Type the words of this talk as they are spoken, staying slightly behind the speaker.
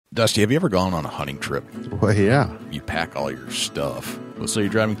Dusty, have you ever gone on a hunting trip? Well, yeah. You pack all your stuff. Let's say you're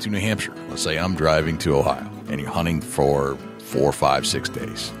driving to New Hampshire. Let's say I'm driving to Ohio, and you're hunting for 4, 5, 6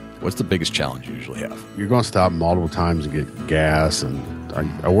 days. What's the biggest challenge you usually have? You're going to stop multiple times and get gas, and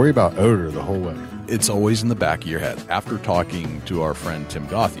I worry about odor the whole way. It's always in the back of your head. After talking to our friend Tim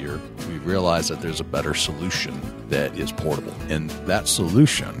Gothier, we realized that there's a better solution that is portable. And that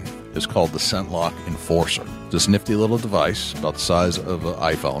solution is called the ScentLock Enforcer. This nifty little device, about the size of an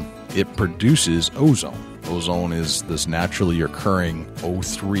iPhone, it produces ozone. Ozone is this naturally occurring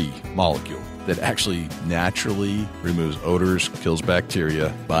O3 molecule that actually naturally removes odors, kills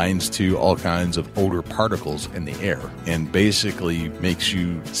bacteria, binds to all kinds of odor particles in the air, and basically makes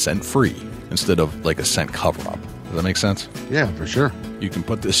you scent-free instead of like a scent cover-up. Does that make sense? Yeah, for sure. You can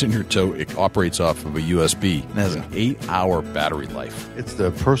put this in your tote. It operates off of a USB and has an 8-hour battery life. It's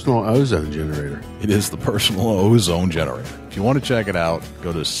the personal ozone generator. It is the personal ozone generator. If you want to check it out,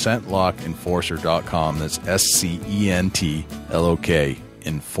 go to ScentLockEnforcer.com. That's ScentLock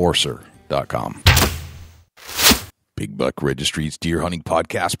Enforcer.com. Big Buck Registry's Deer Hunting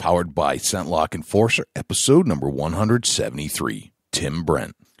Podcast, powered by ScentLock Enforcer, episode number 173. Tim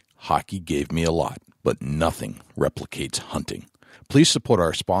Brent. Hockey gave me a lot, but nothing replicates hunting. Please support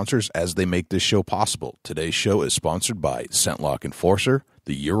our sponsors as they make this show possible. Today's show is sponsored by ScentLock Enforcer,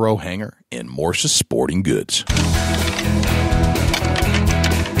 the Euro Hanger, and Morse's Sporting Goods.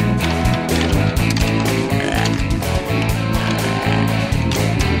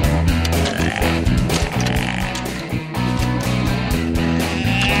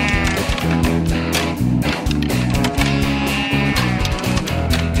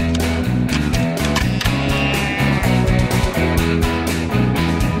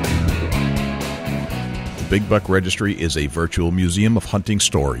 Big Buck Registry is a virtual museum of hunting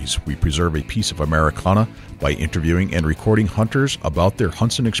stories. We preserve a piece of Americana by interviewing and recording hunters about their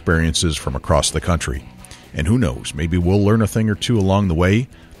hunts and experiences from across the country. And who knows, maybe we'll learn a thing or two along the way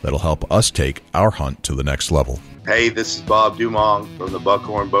that'll help us take our hunt to the next level. Hey, this is Bob Dumong from the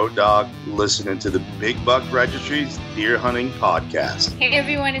Buckhorn Boat Dog, listening to the Big Buck Registry's Deer Hunting Podcast. Hey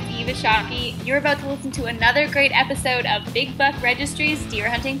everyone, it's Eva Shockey. You're about to listen to another great episode of Big Buck Registry's Deer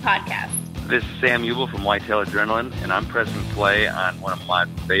Hunting Podcast. This is Sam Ubel from Whitetail Adrenaline, and I'm pressing play on one of my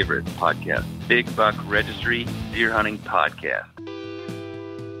favorite podcasts, Big Buck Registry Deer Hunting Podcast.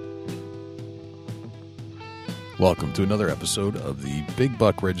 Welcome to another episode of the Big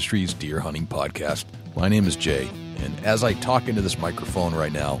Buck Registry's Deer Hunting Podcast. My name is Jay, and as I talk into this microphone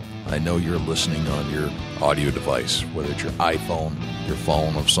right now, I know you're listening on your audio device, whether it's your iPhone, your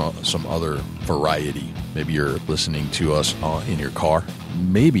phone of some other variety. Maybe you're listening to us in your car.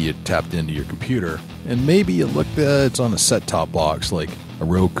 Maybe you tapped into your computer, and maybe you looked it's on a set-top box like a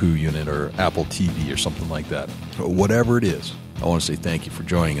Roku unit or Apple TV or something like that. But whatever it is, I want to say thank you for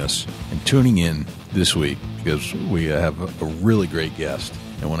joining us and tuning in this week, because we have a really great guest.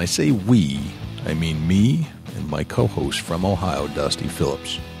 And when I say we, I mean me and my co-host from Ohio, Dusty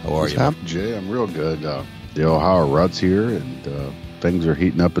Phillips. How are you? Jay, I'm real good. The Ohio rut's here, and things are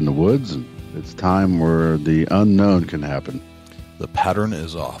heating up in the woods, and it's time where the unknown can happen. The pattern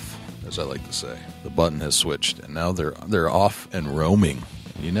is off, as I like to say. The button has switched, and now they're off and roaming.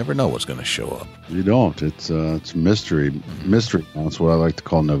 You never know what's going to show up. You don't. It's mystery. Mystery. That's what I like to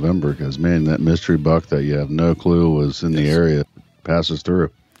call November, because, man, that mystery buck that you have no clue was in the area passes through.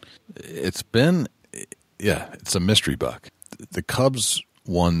 It's a mystery buck. The Cubs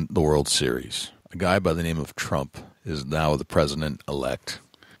won the World Series. A guy by the name of Trump is now the president-elect.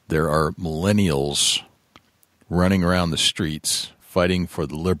 There are millennials running around the streets fighting for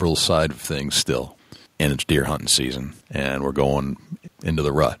the liberal side of things still. And it's deer hunting season, and we're going into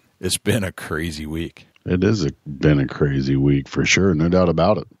the rut. It's been a crazy week. It has been a crazy week for sure, no doubt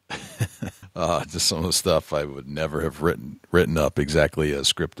about it. Just some of the stuff I would never have written up exactly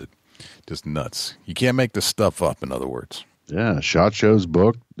as scripted. Just nuts. You can't make this stuff up, in other words. Yeah, SHOT Show's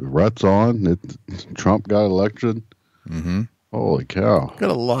booked. The rut's on. Trump got elected. Mm-hmm. Holy cow. Got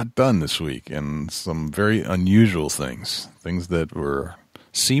a lot done this week, and some very unusual things that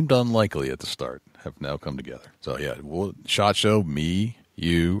seemed unlikely at the start have now come together. So yeah, SHOT Show, me,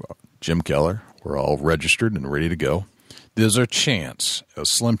 you, Jim Keller, we're all registered and ready to go. There's a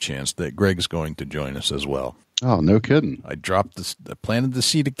slim chance that Greg's going to join us as well. Oh, no kidding. I planted the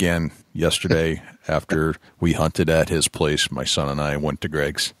seed again yesterday after we hunted at his place. My son and I went to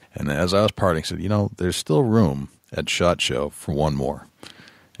Greg's, and as I was parting, I said, there's still room at SHOT Show for one more.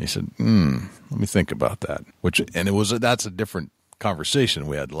 And he said, let me think about that. That's a different conversation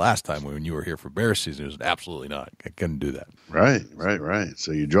we had last time when you were here for bear season. It was absolutely not. I couldn't do that. Right.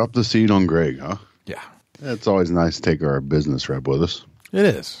 So you dropped the seed on Greg, huh? Yeah. It's always nice to take our business rep with us. It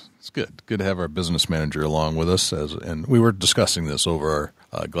is. It's good. Good to have our business manager along with us, and we were discussing this over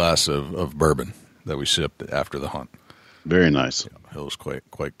our glass of bourbon that we sipped after the hunt. Very nice. Yeah, it was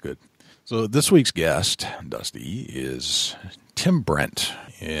quite good. So this week's guest, Dusty, is Tim Brent,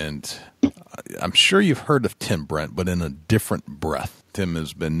 and I'm sure you've heard of Tim Brent, but in a different breath. Tim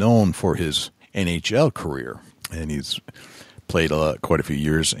has been known for his NHL career, and he's played quite a few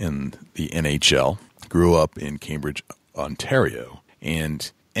years in the NHL, grew up in Cambridge, Ontario,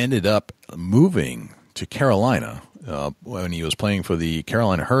 and ended up moving to Carolina when he was playing for the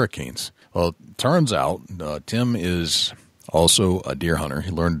Carolina Hurricanes. Well, it turns out Tim is also a deer hunter.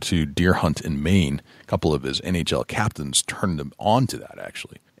 He learned to deer hunt in Maine. A couple of his NHL captains turned him on to that,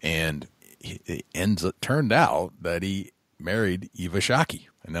 actually. And it turned out that he married Eva Shockey,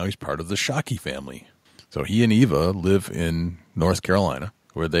 and now he's part of the Shockey family. So he and Eva live in North Carolina,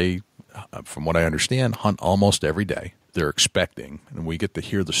 where they, from what I understand, hunt almost every day. They're expecting, and we get to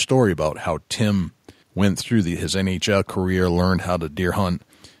hear the story about how Tim went through his NHL career, learned how to deer hunt,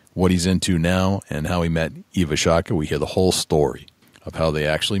 what he's into now, and how he met Eva Shockey. We hear the whole story of how they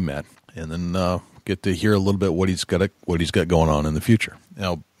actually met, and then get to hear a little bit what he's got going on in the future.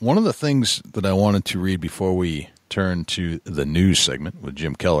 Now, one of the things that I wanted to read before we turn to the news segment with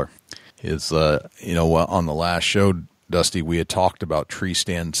Jim Keller is, on the last show, Dusty, we had talked about tree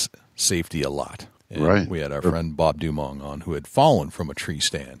stand safety a lot. And right. We had our friend Bob Dumong on, who had fallen from a tree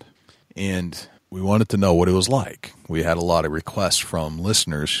stand, and we wanted to know what it was like. We had a lot of requests from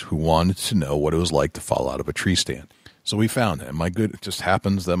listeners who wanted to know what it was like to fall out of a tree stand. So we found him. It just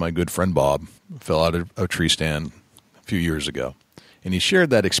happens that my good friend Bob fell out of a tree stand a few years ago, and he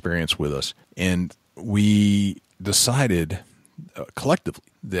shared that experience with us. And we decided collectively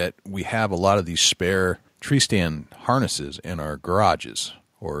that we have a lot of these spare tree stand harnesses in our garages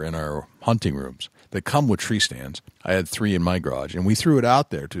or in our hunting rooms that come with tree stands. I had 3 in my garage, and we threw it out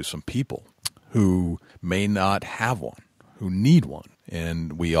there to some people who may not have one, who need one.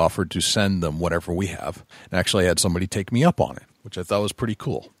 And we offered to send them whatever we have. And actually, I had somebody take me up on it, which I thought was pretty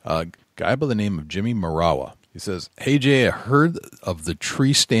cool. A guy by the name of Jimmy Marawa. He says, "Hey, Jay, I heard of the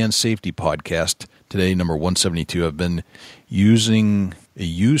Tree Stand Safety Podcast today, number 172. I've been using a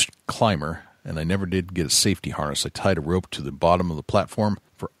used climber, and I never did get a safety harness. I tied a rope to the bottom of the platform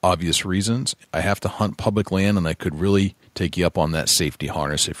for obvious reasons. I have to hunt public land, and I could really take you up on that safety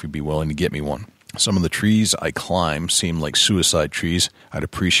harness if you'd be willing to get me one. Some of the trees I climb seem like suicide trees. I'd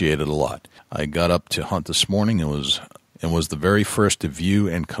appreciate it a lot. I got up to hunt this morning and was the very first to view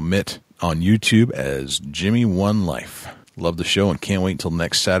and commit on YouTube as Jimmy One Life. Love the show and can't wait until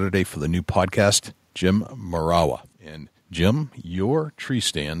next Saturday for the new podcast, Jim Marawa." And Jim, your tree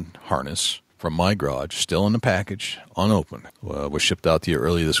stand harness from my garage, still in the package, unopened, was shipped out to you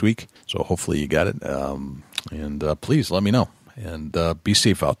early this week. So hopefully you got it. And please let me know. And be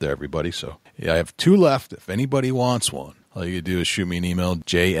safe out there, everybody. So yeah, I have 2 left. If anybody wants one, all you do is shoot me an email,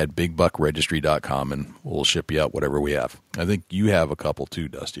 jay@bigbuckregistry.com, and we'll ship you out whatever we have. I think you have a couple too,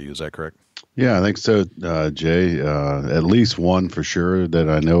 Dusty. Is that correct? Yeah, I think so, Jay. At least one for sure that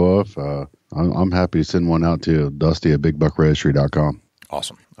I know of. I'm happy to send one out to dusty@bigbuckregistry.com.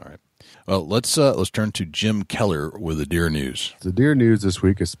 Awesome. All right. Well, let's turn to Jim Keller with the deer news. The deer news this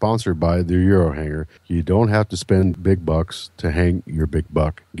week is sponsored by the Euro Hanger. You don't have to spend big bucks to hang your big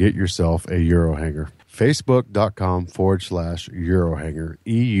buck. Get yourself a Euro Hanger. Facebook.com/Eurohanger,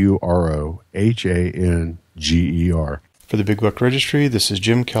 EUROHANGER. For the Big Buck Registry, this is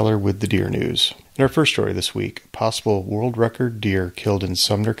Jim Keller with the Deer News. In our first story this week, possible world record deer killed in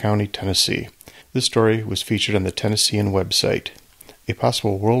Sumner County, Tennessee. This story was featured on the Tennessean website. A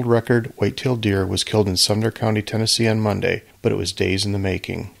possible world record white-tailed deer was killed in Sumner County, Tennessee on Monday, but it was days in the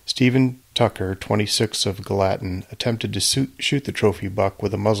making. Stephen Tucker, 26 of Gallatin, attempted to shoot the trophy buck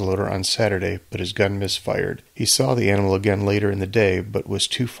with a muzzleloader on Saturday, but his gun misfired. He saw the animal again later in the day, but was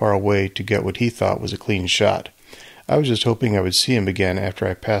too far away to get what he thought was a clean shot. "I was just hoping I would see him again after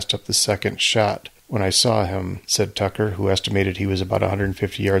I passed up the second shot when I saw him," said Tucker, who estimated he was about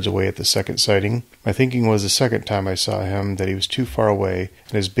 150 yards away at the second sighting. "My thinking was the second time I saw him that he was too far away,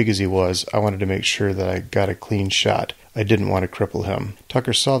 and as big as he was, I wanted to make sure that I got a clean shot. I didn't want to cripple him."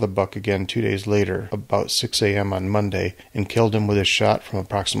 Tucker saw the buck again 2 days later, about 6 a.m. on Monday, and killed him with a shot from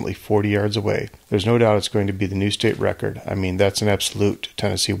approximately 40 yards away. "There's no doubt it's going to be the new state record. I mean, that's an absolute,"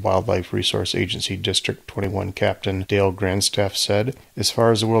 Tennessee Wildlife Resource Agency District 21 Captain Dale Grandstaff said. "As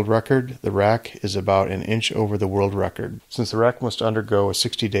far as the world record, the rack is about an inch over the world record. Since the rack must undergo a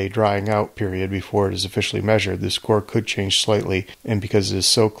 60-day drying out period before it is officially measured, the score could change slightly, and because it is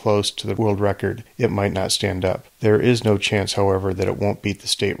so close to the world record, it might not stand up. There is is no chance, however, that it won't beat the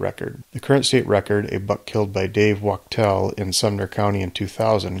state record. The current state record, a buck killed by Dave Wachtel in Sumner County in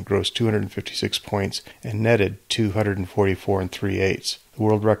 2000, grossed 256 points and netted 244 3/8. The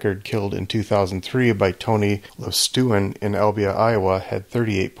world record killed in 2003 by Tony Lostuen in Albia, Iowa, had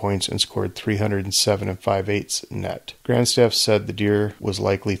 38 points and scored 307 5/8 net. Grandstaff said the deer was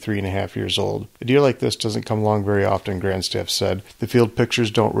likely 3.5 years old. A deer like this doesn't come along very often, Grandstaff said. The field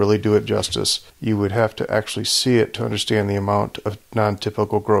pictures don't really do it justice. You would have to actually see it to understand the amount of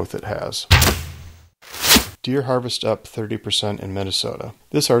non-typical growth it has. Deer harvest up 30% in Minnesota.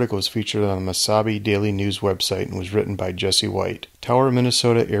 This article was featured on the Mesabi Daily News website and was written by Jesse White. Tower,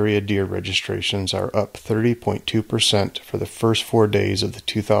 Minnesota area deer registrations are up 30.2% for the first 4 days of the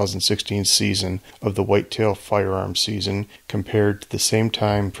 2016 season of the whitetail firearm season compared to the same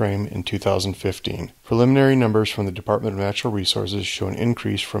time frame in 2015. Preliminary numbers from the Department of Natural Resources show an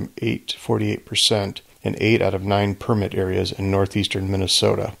increase from 8 to 48% in 8 out of 9 permit areas in northeastern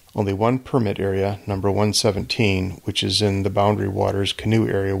Minnesota. Only one permit area, number 117, which is in the Boundary Waters Canoe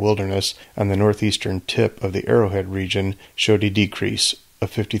Area Wilderness on the northeastern tip of the Arrowhead region, showed a decrease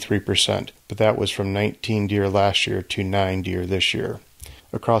of 53%, but that was from 19 deer last year to 9 deer this year.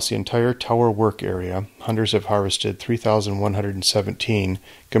 Across the entire Tower work area, hunters have harvested 3,117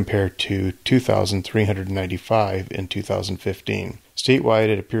 compared to 2,395 in 2015. Statewide,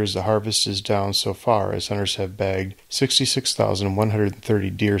 it appears the harvest is down so far as hunters have bagged 66,130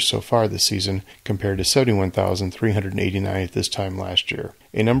 deer so far this season compared to 71,389 at this time last year.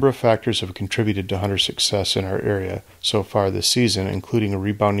 A number of factors have contributed to hunter success in our area so far this season, including a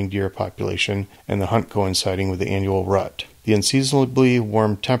rebounding deer population and the hunt coinciding with the annual rut. The unseasonably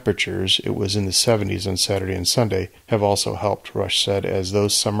warm temperatures, it was in the 70s on Saturday and Sunday, have also helped, Rush said, as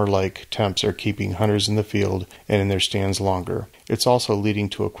those summer-like temps are keeping hunters in the field and in their stands longer. It's also leading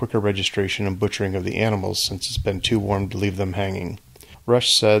to a quicker registration and butchering of the animals since it's been too warm to leave them hanging.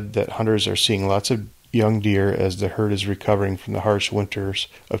 Rush said that hunters are seeing lots of young deer as the herd is recovering from the harsh winters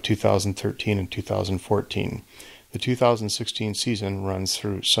of 2013 and 2014. The 2016 season runs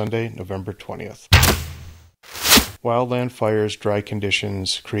through Sunday, November 20th. Wildland fires, dry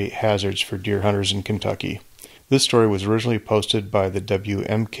conditions create hazards for deer hunters in Kentucky. This story was originally posted by the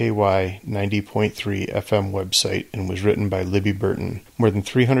WMKY 90.3 FM website and was written by Libby Burton. More than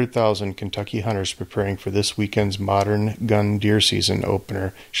 300,000 Kentucky hunters preparing for this weekend's modern gun deer season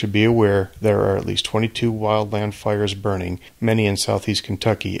opener should be aware there are at least 22 wildland fires burning, many in southeast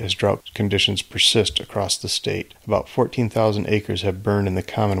Kentucky as drought conditions persist across the state. About 14,000 acres have burned in the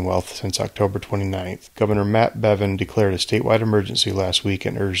Commonwealth since October 29th. Governor Matt Bevin declared a statewide emergency last week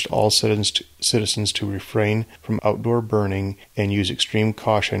and urged all citizens to refrain from outdoor burning and use extreme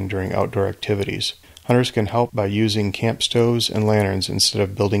caution during outdoor activities. Hunters can help by using camp stoves and lanterns instead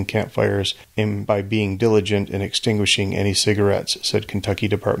of building campfires and by being diligent in extinguishing any cigarettes, said Kentucky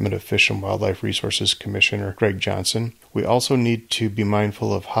Department of Fish and Wildlife Resources Commissioner Greg Johnson. We also need to be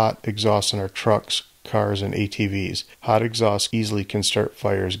mindful of hot exhaust in our trucks, cars, and ATVs. Hot exhaust easily can start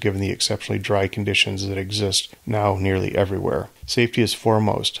fires given the exceptionally dry conditions that exist now nearly everywhere. Safety is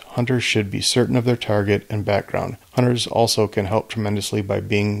foremost. Hunters should be certain of their target and background. Hunters also can help tremendously by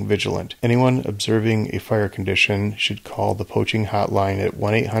being vigilant. Anyone observing a fire condition should call the poaching hotline at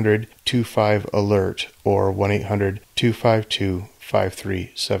 1-800-25-ALERT or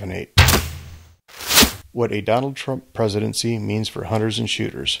 1-800-252-5378. What a Donald Trump presidency means for hunters and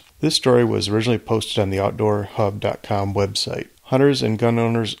shooters. This story was originally posted on the OutdoorHub.com website. Hunters and gun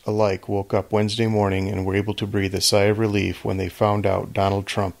owners alike woke up Wednesday morning and were able to breathe a sigh of relief when they found out Donald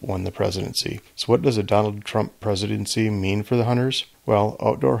Trump won the presidency. So what does a Donald Trump presidency mean for the hunters? Well,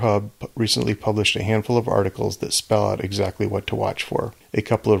 Outdoor Hub recently published a handful of articles that spell out exactly what to watch for. A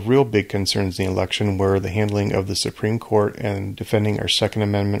couple of real big concerns in the election were the handling of the Supreme Court and defending our Second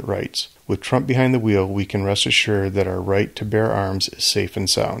Amendment rights. With Trump behind the wheel, we can rest assured that our right to bear arms is safe and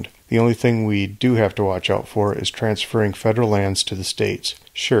sound. The only thing we do have to watch out for is transferring federal lands to the states.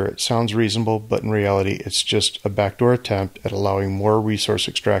 Sure, it sounds reasonable, but in reality, it's just a backdoor attempt at allowing more resource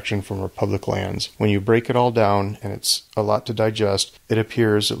extraction from our public lands. When you break it all down, and it's a lot to digest, it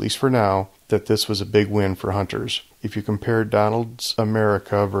appears, at least for now, that this was a big win for hunters. If you compare Donald's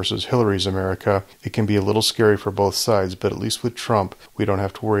America versus Hillary's America, it can be a little scary for both sides, but at least with Trump, we don't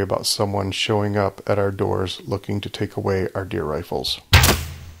have to worry about someone showing up at our doors looking to take away our deer rifles.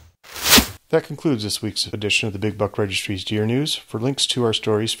 That concludes this week's edition of the Big Buck Registry's Deer News. For links to our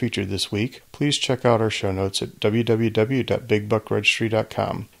stories featured this week, please check out our show notes at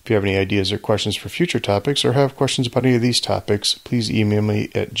www.bigbuckregistry.com. If you have any ideas or questions for future topics or have questions about any of these topics, please email me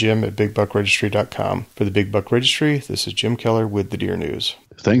at jim@bigbuckregistry.com. For the Big Buck Registry, this is Jim Keller with the Deer News.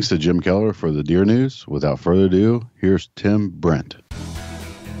 Thanks to Jim Keller for the deer news. Without further ado, here's Tim Brent.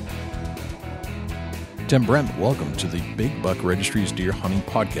 Tim Brent, welcome to the Big Buck Registries Deer Hunting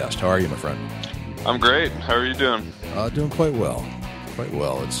Podcast. How are you, my friend? I'm great. How are you doing? Doing quite well. Quite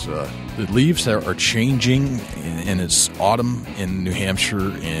well. It's the leaves are changing, and it's autumn in New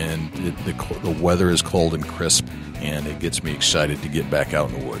Hampshire, and the weather is cold and crisp, and it gets me excited to get back out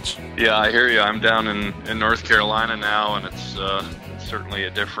in the woods. Yeah, I hear you. I'm down in North Carolina now, and it's certainly a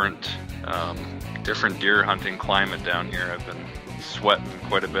different deer hunting climate down here. I've been sweating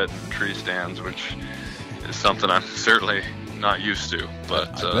quite a bit in tree stands, which is something I'm certainly not used to.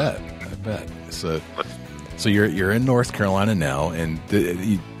 But I bet. So you're in North Carolina now, and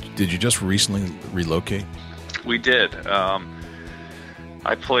did you just recently relocate? We did.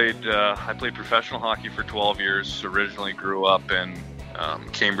 I played professional hockey for 12 years. Originally grew up in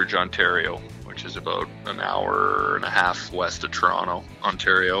Cambridge, Ontario, which is about an hour and a half west of Toronto,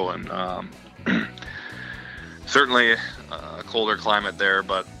 Ontario, and certainly a colder climate there.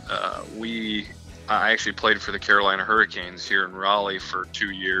 But I actually played for the Carolina Hurricanes here in Raleigh for 2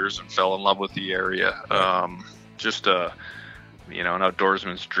 years and fell in love with the area. Just an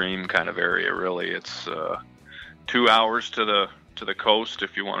outdoorsman's dream kind of area, really. It's 2 hours to the coast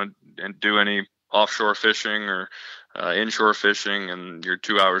if you want to do any offshore fishing or inshore fishing, and you're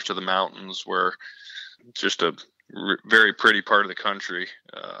 2 hours to the mountains, where it's just a very pretty part of the country,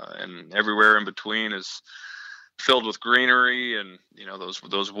 and everywhere in between is filled with greenery and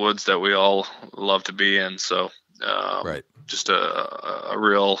those woods that we all love to be in. So right, just a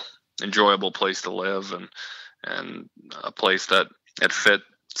real enjoyable place to live, and a place that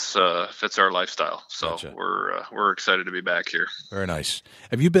fits our lifestyle. So Gotcha. We're excited to be back here. Very nice.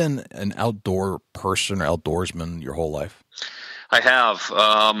 Have you been an outdoor person or outdoorsman your whole life? I have.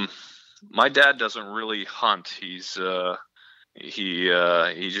 My dad doesn't really hunt. He just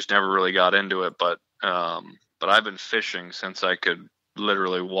never really got into it, but I've been fishing since I could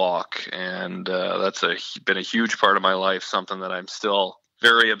literally walk, and that's been a huge part of my life, something that I'm still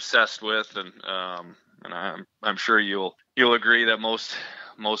very obsessed with, and I'm sure you'll agree that most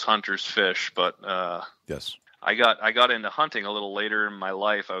hunters fish, but yes, I got into hunting a little later in my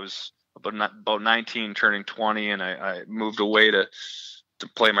life. I was about 19, turning 20, and I moved away to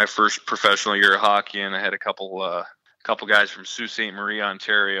play my first professional year of hockey, and I had a couple guys from Sault Ste. Marie,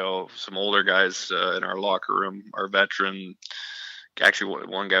 Ontario, some older guys in our locker room, our veteran. Actually,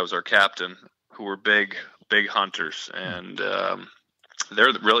 one guy was our captain, who were big hunters, and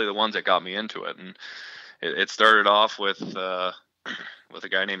they're really the ones that got me into it. And it started off with a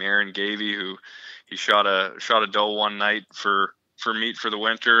guy named Aaron Gavey, who he shot a doe one night for meat for the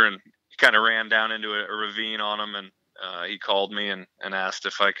winter, and he kind of ran down into a ravine on him, and he called me and asked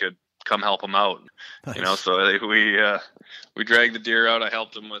if I could come help him out. Nice. So we dragged the deer out. I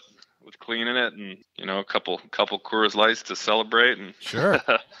helped him with cleaning it, and a couple Coors Lights to celebrate, and sure.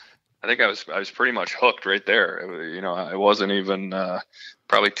 I think I was pretty much hooked right there. I wasn't even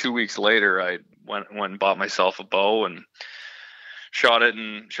probably 2 weeks later. I went and bought myself a bow and shot it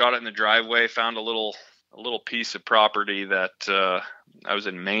in the driveway. Found a little piece of property that I was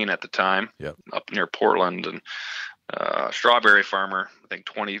in Maine at the time, yep, up near Portland, and strawberry farmer, I think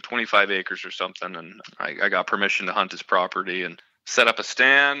 25 acres or something, and I got permission to hunt his property and set up a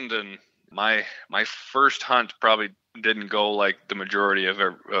stand. And my first hunt probably didn't go like the majority of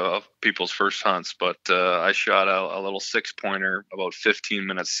people's first hunts, but I shot a little 6-pointer about 15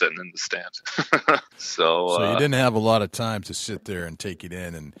 minutes sitting in the stand. So you didn't have a lot of time to sit there and take it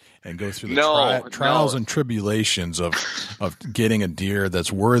in and go through the trials and tribulations of getting a deer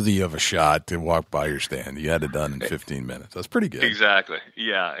that's worthy of a shot to walk by your stand. You had it done in 15 minutes. That's pretty good. Exactly.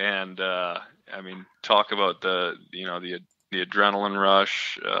 Yeah. And talk about the adrenaline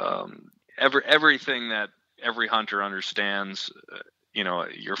rush, everything that every hunter understands,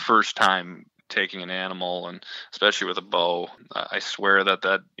 your first time taking an animal, and especially with a bow. I swear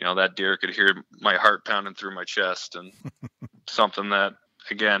that deer could hear my heart pounding through my chest, and something that,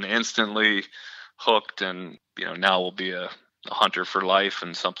 again, instantly hooked, and now will be a hunter for life,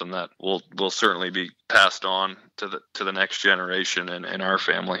 and something that will certainly be passed on to the next generation in our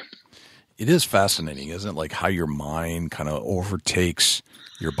family. It is fascinating, isn't it? Like how your mind kind of overtakes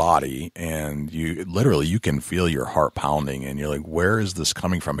your body, and you can feel your heart pounding, and you're like, where is this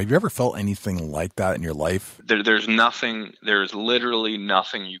coming from? Have you ever felt anything like that in your life? There's literally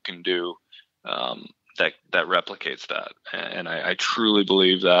nothing you can do that replicates that. And I truly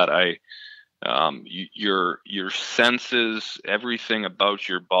believe that. Your senses, everything about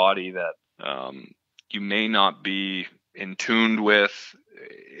your body that you may not be in tune with,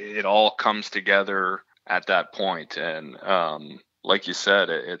 it all comes together at that point. And like you said,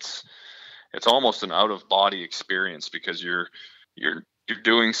 it's almost an out of body experience, because you're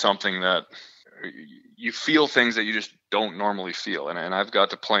doing something that you feel things that you just don't normally feel. And I've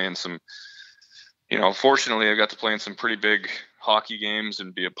got to play in some, fortunately I got to play in some pretty big hockey games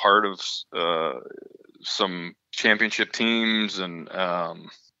and be a part of some championship teams, and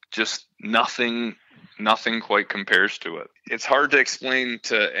just nothing quite compares to it. It's hard to explain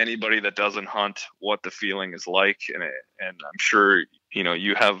to anybody that doesn't hunt what the feeling is like, and I'm sure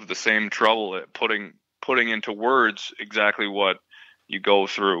you have the same trouble at putting into words exactly what you go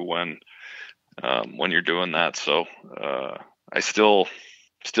through when you're doing that. So I still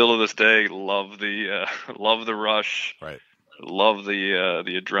to this day love the rush, right? Love the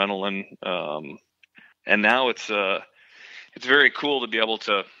adrenaline, and now it's very cool to be able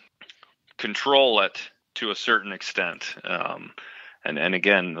to control it to a certain extent. And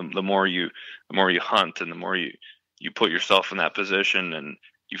again, the more you hunt, and the more you put yourself in that position, and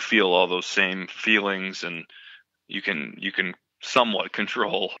you feel all those same feelings, and you can somewhat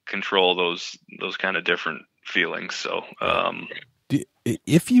control those kind of different feelings. So,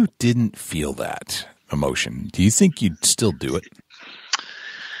 if you didn't feel that emotion, do you think you'd still do it?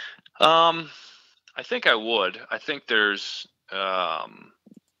 I think I would. I think there's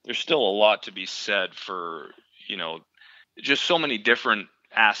still a lot to be said for, just so many different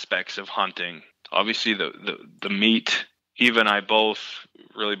aspects of hunting. Obviously the meat. Eva and I both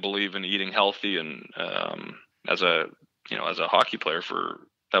really believe in eating healthy, and as a hockey player,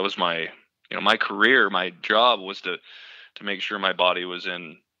 that was my career, my job was to make sure my body was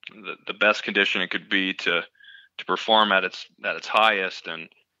in the best condition it could be to perform at its highest. And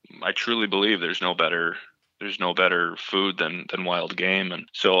I truly believe there's no better food than wild game. And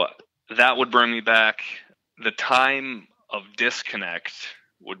so that would bring me back. The time of disconnect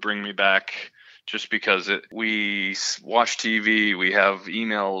would bring me back, just because we watch TV, we have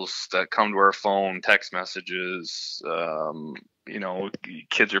emails that come to our phone, text messages,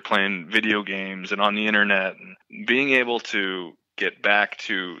 kids are playing video games and on the internet, and being able to get back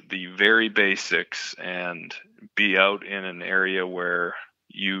to the very basics and be out in an area where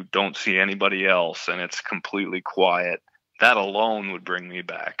you don't see anybody else and it's completely quiet, that alone would bring me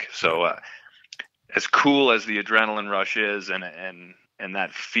back. So as cool as the adrenaline rush is, and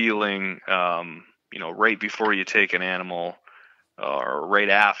that feeling, right before you take an animal, or right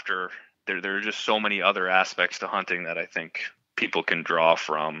after, there are just so many other aspects to hunting that I think people can draw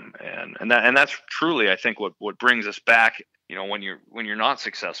from, and that's truly, I think, what brings us back. When you're not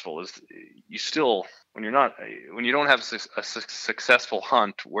successful, is you still, when you don't have a successful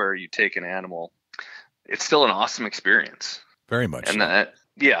hunt where you take an animal, it's still an awesome experience. Very much. And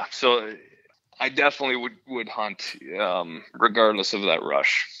so I definitely would hunt, regardless of that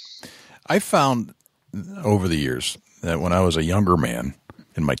rush. I found over the years that when I was a younger man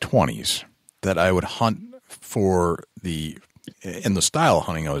in my 20s, that I would hunt and the style of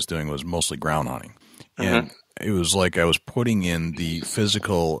hunting I was doing was mostly ground hunting. And it was like I was putting in the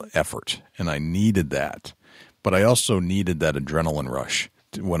physical effort, and I needed that. But I also needed that adrenaline rush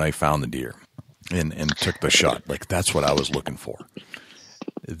when I found the deer and took the shot. Like, that's what I was looking for.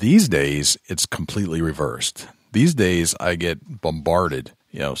 These days, it's completely reversed. These days, I get bombarded,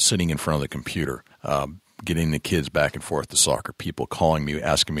 sitting in front of the computer, getting the kids back and forth to soccer, people calling me,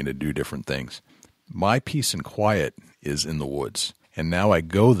 asking me to do different things. My peace and quiet is in the woods. And now I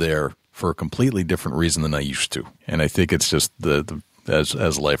go there for a completely different reason than I used to. And I think it's just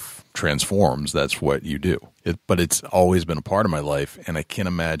as life transforms, that's what you do. But it's always been a part of my life, and I can't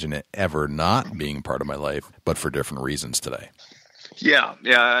imagine it ever not being a part of my life, but for different reasons today. Yeah,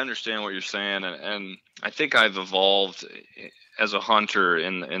 I understand what you're saying, and I think I've evolved as a hunter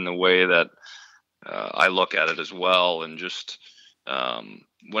in the way that I look at it as well. And just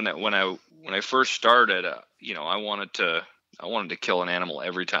when I first started, I wanted to kill an animal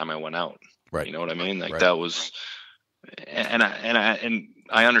every time I went out. Right. You know what I mean? Like, right. That was, and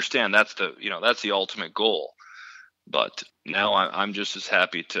I understand that's the ultimate goal. But now I'm just as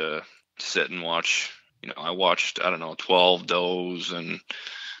happy to sit and watch. I watched, 12 does and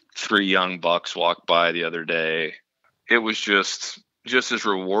 3 young bucks walk by the other day. It was just as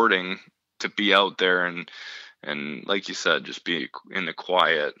rewarding to be out there and like you said, just be in the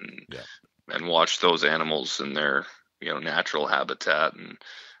quiet and watch those animals in their, natural habitat, and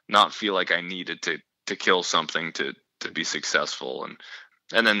not feel like I needed to kill something to be successful.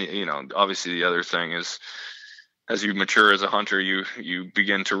 And then, obviously the other thing is, as you mature as a hunter, you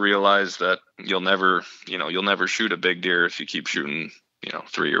begin to realize that you'll never shoot a big deer if you keep shooting,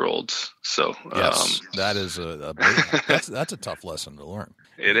 3-year-olds. So yes, that is that's a tough lesson to learn.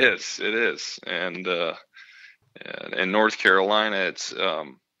 It is. And in North Carolina, it's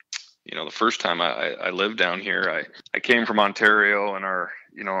the first time I lived down here, I came from Ontario, and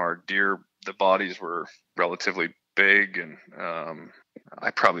our deer, the bodies were relatively big, and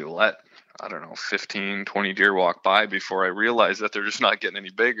I probably let, I don't know, 15, 20 deer walk by before I realized that they're just not getting any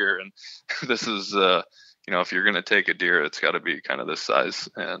bigger. And this is, if you're going to take a deer, it's got to be kind of this size.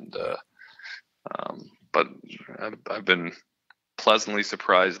 And but I've been pleasantly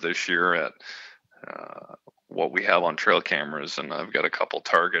surprised this year at what we have on trail cameras, and I've got a couple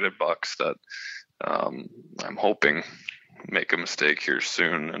targeted bucks that I'm hoping make a mistake here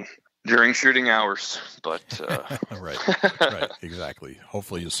soon and during shooting hours. But right, exactly.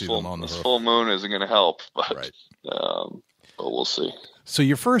 Hopefully you'll see them on the hoof. Full moon isn't going to help, but right. But we'll see. So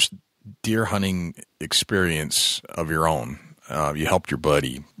your first deer hunting experience of your own, you helped your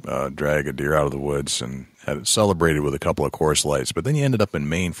buddy drag a deer out of the woods and had it celebrated with a couple of course lights, but then you ended up in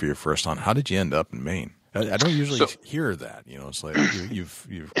Maine for your first hunt. How did you end up in Maine? I don't usually hear that. It's like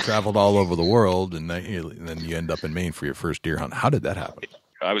you've traveled all over the world, and then you end up in Maine for your first deer hunt. How did that happen?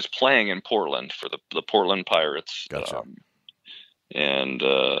 I was playing in Portland for the Portland Pirates. Gotcha. And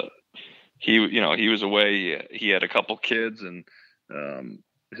he was away. He had a couple kids, and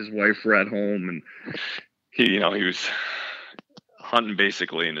his wife were at home, and he was hunting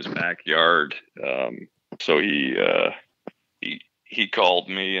basically in his backyard. So he called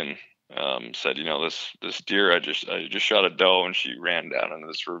me and said, this deer, I just shot a doe, and she ran down into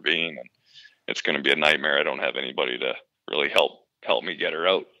this ravine, and it's going to be a nightmare. I don't have anybody to really help me get her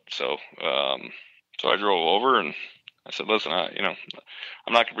out. So so I drove over, and I said, listen, I'm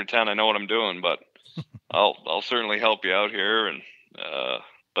not going to pretend I know what I'm doing, but I'll certainly help you out here. And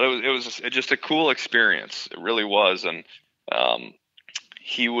but it was just a cool experience. It really was. And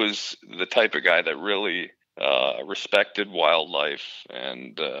he was the type of guy that really respected wildlife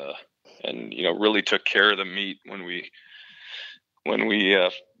and really took care of the meat when we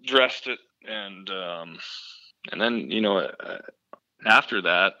dressed it. And then after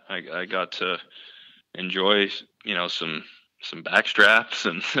that I got to enjoy some backstraps,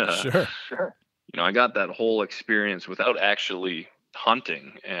 and Sure. I got that whole experience without actually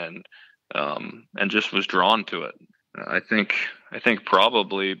hunting, and just was drawn to it. I think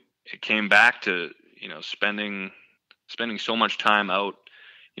probably it came back to spending so much time out.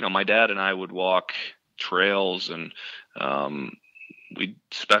 My dad and I would walk trails, and we'd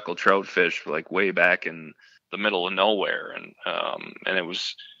speckle trout fish like way back in the middle of nowhere, and it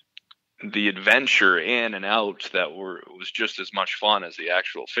was the adventure in and out that was just as much fun as the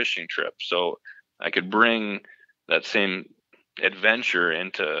actual fishing trip. So I could bring that same adventure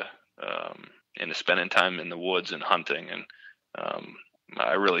into spending time in the woods and hunting, and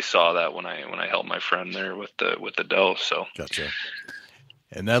I really saw that when I helped my friend there with the doe. So gotcha.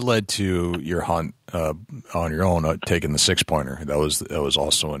 And that led to your hunt on your own, taking the 6-pointer. That was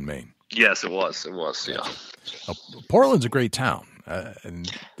also in Maine. Yes, it was. Yeah. Portland's a great town.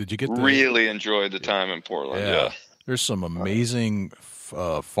 And did you get really enjoyed the time in Portland? Yeah. There's some amazing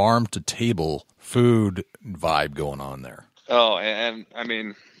farm to table food vibe going on there. Oh, and I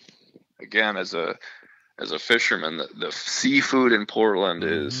mean, again, as a fisherman, the seafood in Portland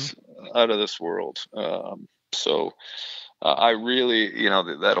is out of this world. So I really,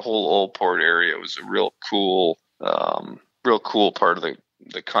 that whole Old Port area was a real cool part of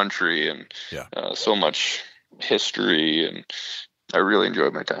the country, and so much history, and I really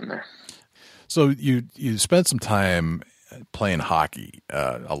enjoyed my time there. So you spent some time playing hockey,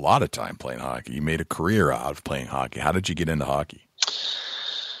 a lot of time playing hockey. You made a career out of playing hockey. How did you get into hockey?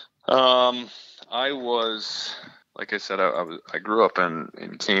 I was, like I said, I grew up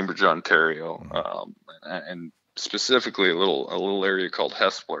in Cambridge, Ontario, and specifically a little area called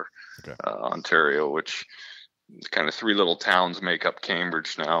Hespeler, Ontario, which kind of 3 little towns make up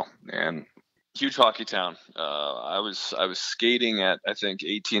Cambridge now, and huge hockey town. I was skating at, I think,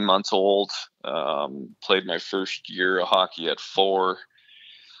 18 months old. Played my first year of hockey at 4,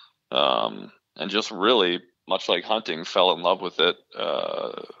 and just really, much like hunting, fell in love with it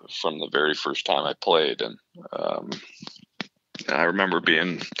from the very first time I played. And I remember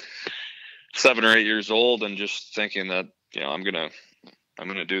being 7 or 8 years old and just thinking that I'm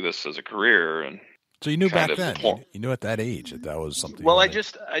gonna do this as a career. And so you knew back then, you knew at that age that was something. Well, I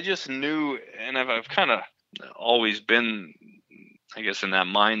just knew, and I've kind of always been, I guess, in that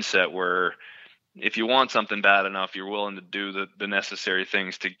mindset where if you want something bad enough, you're willing to do the necessary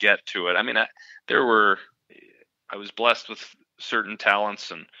things to get to it. I mean, I was blessed with certain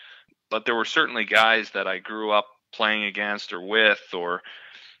talents, but there were certainly guys that I grew up playing against or with, or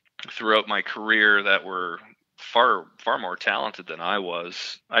throughout my career, that were far more talented than I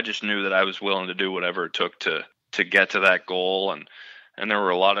was. I just knew that I was willing to do whatever it took to to get to that goal, and there were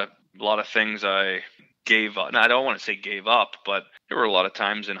a lot of things I gave up. And I don't want to say gave up, but there were a lot of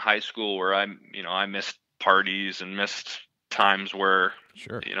times in high school where I missed parties and missed times where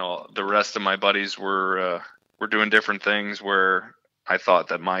Sure. The rest of my buddies were doing different things, where I thought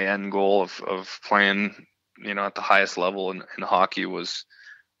that my end goal of playing at the highest level in hockey was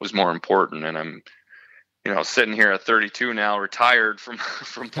more important. And I'm sitting here at 32 now, retired from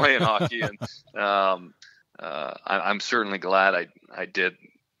playing hockey, and I'm certainly glad I did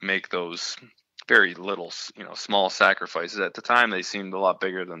make those very little small sacrifices. At the time they seemed a lot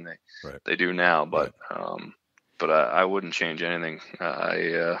bigger than they do now, but I wouldn't change anything.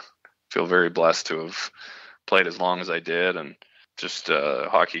 I feel very blessed to have played as long as I did, and just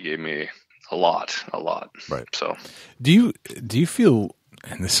hockey gave me a lot. Right. So do you feel,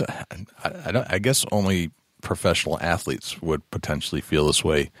 and this I guess only professional athletes would potentially feel this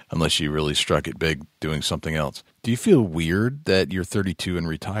way unless you really struck it big doing something else. Do you feel weird that you're 32 and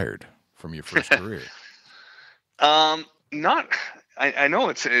retired from your first career? Not. I know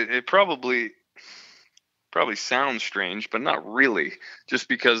it probably sounds strange, but not really. Just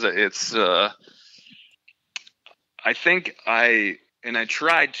because it's. I think I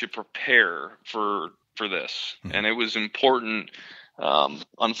tried to prepare for this, and it was important.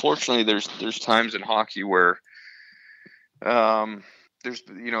 Unfortunately, there's times in hockey where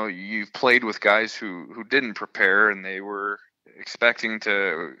you've played with guys who didn't prepare, and they were expecting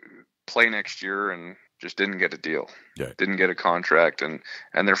to play next year and just didn't get a deal, didn't get a contract, and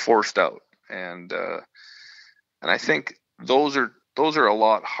they're forced out. And I think those are a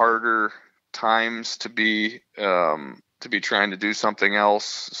lot harder times to be trying to do something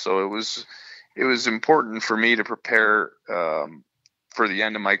else. So it was important for me to prepare for the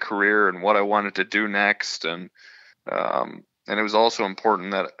end of my career and what I wanted to do next, and it was also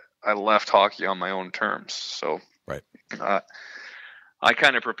important that I left hockey on my own terms. So right. I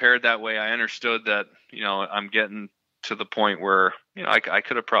kind of prepared that way. I understood that I'm getting to the point where I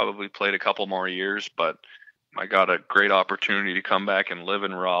could have probably played a couple more years, but I got a great opportunity to come back and live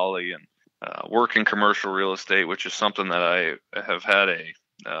in Raleigh and work in commercial real estate, which is something that I have had a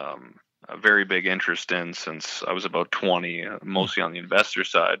very big interest in since I was about 20, mostly on the investor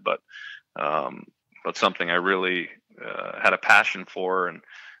side, but something I really had a passion for, and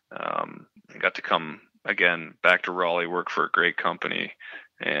I got to come again back to Raleigh, work for a great company,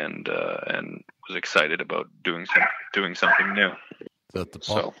 and was excited about doing something new.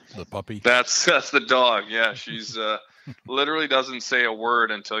 The puppy? That's the dog. Yeah, she's literally doesn't say a word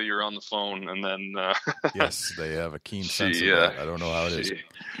until you're on the phone, and then yes, they have a keen sense of that. I don't know how it is.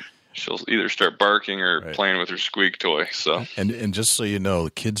 She'll either start barking or playing with her squeak toy. So and just so you know,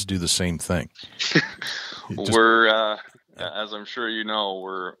 the kids do the same thing. We're as I'm sure you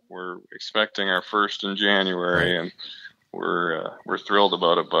know, we're expecting our first in January, and we're thrilled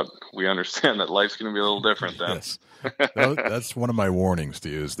about it, but we understand that life's going to be a little different then. Yes. That's one of my warnings to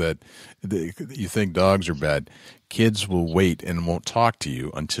you, is that you think dogs are bad. Kids will wait and won't talk to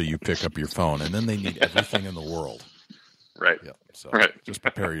you until you pick up your phone, and then they need everything in the world. Right. Yeah. So just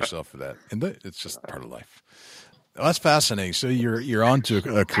prepare yourself for that. And it's just part of life. Well, that's fascinating. So you're on to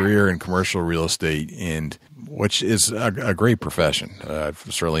a career in commercial real estate, and which is a great profession. I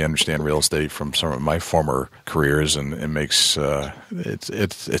certainly understand real estate from some of my former careers, and it makes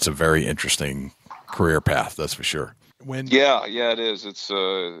it's a very interesting career path, that's for sure. Yeah, it is. It's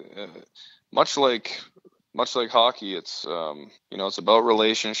much like hockey. It's it's about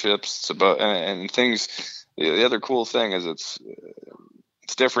relationships. It's about and things. The other cool thing is it's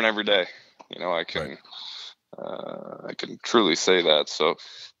different every day. I can truly say that. So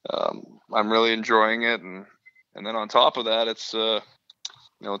I'm really enjoying it, and then on top of that, it's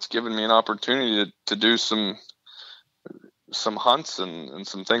it's given me an opportunity to do some hunts and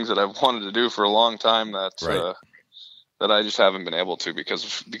some things that I've wanted to do for a long time that I just haven't been able to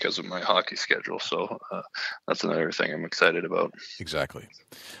because of my hockey schedule. So that's another thing I'm excited about. Exactly.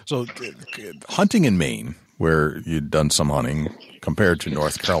 So hunting in Maine, where you'd done some hunting, compared to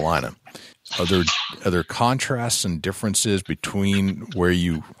North Carolina, are there contrasts and differences between where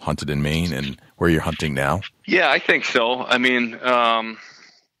you hunted in Maine and where you're hunting now? Yeah, I think so. I mean,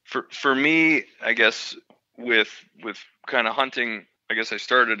 for me, I guess with kind of hunting, I guess I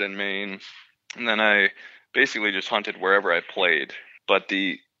started in Maine, and then I basically just hunted wherever I played. But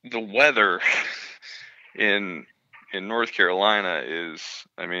the weather in North Carolina is,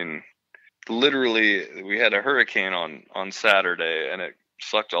 I mean, literally we had a hurricane on Saturday, and it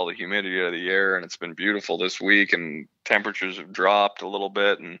sucked all the humidity out of the air, and it's been beautiful this week, and temperatures have dropped a little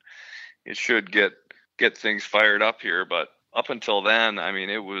bit, and it should get things fired up here. But up until then, I mean,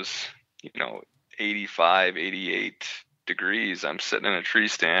 it was 85, 88 degrees, I'm sitting in a tree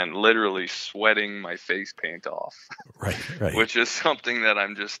stand, literally sweating my face paint off. Right. Which is something that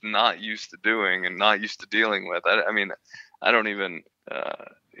I'm just not used to doing and not used to dealing with. I mean, I don't even, I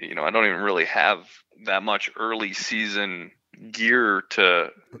don't even really have that much early season gear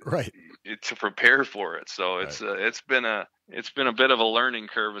to prepare for it. So it's been a bit of a learning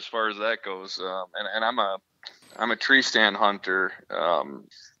curve as far as that goes. And I'm a tree stand hunter,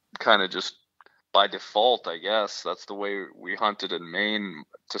 kind of just by default, I guess. That's the way we hunted in Maine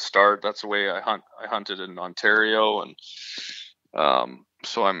to start. That's the way I hunted in Ontario, and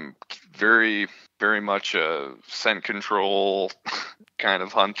so I'm very, very much a scent control kind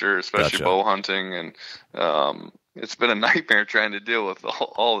of hunter, especially bow hunting, and it's been a nightmare trying to deal with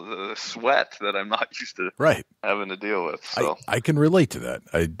all the sweat that I'm not used to having to deal with. So I can relate to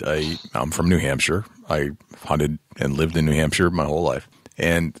that. I'm from New Hampshire. I hunted and lived in New Hampshire my whole life.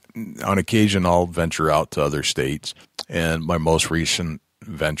 And on occasion, I'll venture out to other states. And my most recent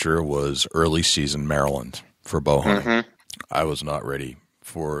venture was early season Maryland for bow hunting. Mm-hmm. I was not ready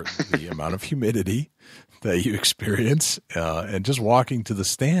for the amount of humidity that you experience. And just walking to the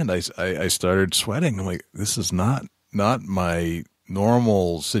stand, I started sweating. I'm like, this is not my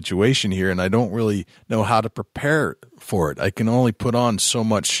normal situation here, and I don't really know how to prepare for it. I can only put on so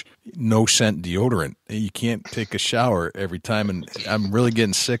much no scent deodorant. You can't take a shower every time, and I'm really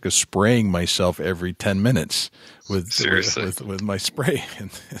getting sick of spraying myself every 10 minutes with my spray.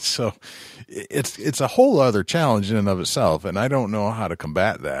 And so it's a whole other challenge in and of itself, and I don't know how to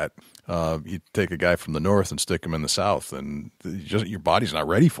combat that. You take a guy from the north and stick him in the south, and your body's not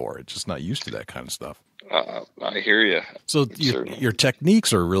ready for it. It's just not used to that kind of stuff. I hear you. So your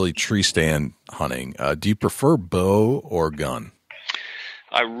techniques are really tree stand hunting. Do you prefer bow or gun?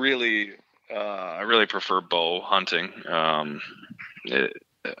 I really prefer bow hunting. To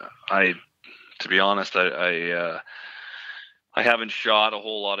be honest, I haven't shot a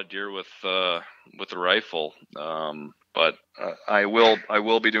whole lot of deer with the rifle. But I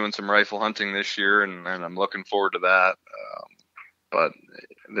will be doing some rifle hunting this year, and I'm looking forward to that. But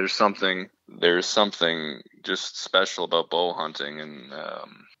there's something just special about bow hunting, and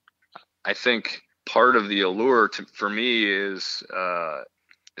I think part of the allure for me is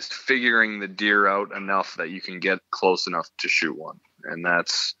figuring the deer out enough that you can get close enough to shoot one, and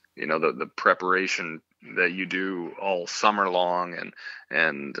that's the preparation that you do all summer long,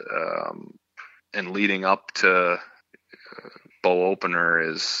 and leading up to bow opener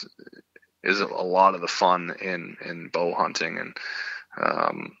is a lot of the fun in bow hunting. And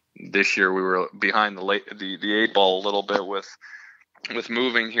this year we were behind the eight ball a little bit with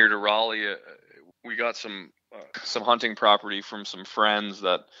moving here to Raleigh. We got some hunting property from some friends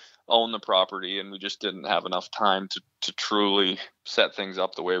that own the property, and we just didn't have enough time to truly set things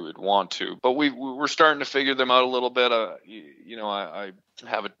up the way we'd want to. But we were starting to figure them out a little bit. I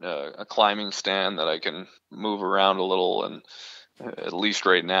have a climbing stand that I can move around a little, and at least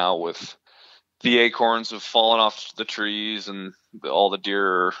right now, with the acorns have fallen off the trees and all the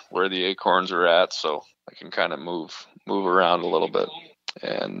deer are where the acorns are at, so I can kind of move around a little bit,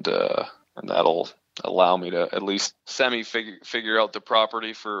 and that'll allow me to at least figure out the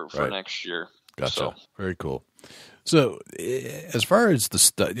property for next year. Gotcha. So. Very cool. So as far as the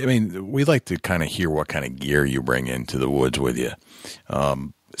stuff, I mean, we like to kind of hear what kind of gear you bring into the woods with you.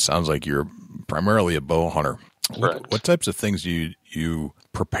 It sounds like you're primarily a bow hunter. What types of things do you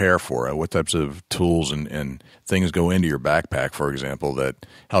prepare for? What types of tools and things go into your backpack, for example, that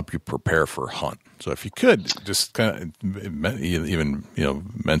help you prepare for a hunt? So if you could just kind of even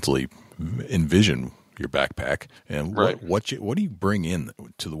mentally envision your backpack and what do you bring in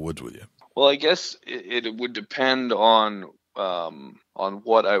to the woods with you? Well, I guess it would depend on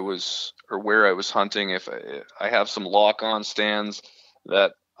what I was or where I was hunting. If I have some lock-on stands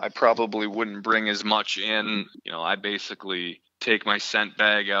that I probably wouldn't bring as much in. I basically take my scent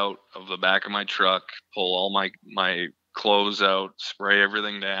bag out of the back of my truck, pull all my clothes out, spray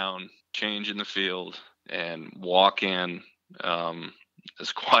everything down, change in the field, and walk in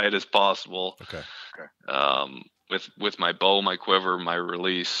as quiet as possible. Okay. With my bow, my quiver, my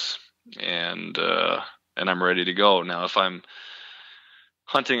release, and I'm ready to go. Now, if I'm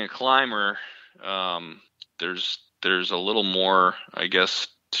hunting a climber, there's a little more, I guess,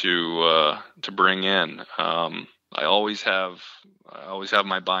 to bring in. I always have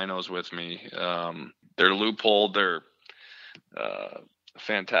my binos with me. They're loop-holed. They're a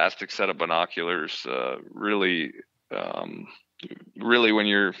fantastic set of binoculars. Really, when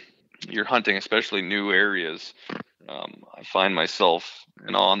you're hunting, especially new areas, I find myself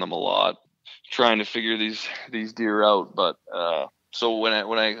on them a lot, trying to figure these deer out. But So when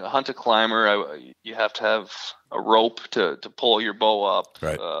I hunt a climber, you have to have a rope to pull your bow up.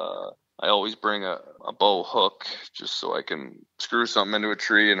 Right. I always bring a bow hook just so I can screw something into a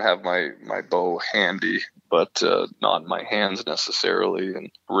tree and have my bow handy, but not in my hands necessarily.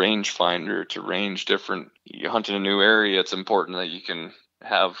 And rangefinder to range different. You hunt in a new area, it's important that you can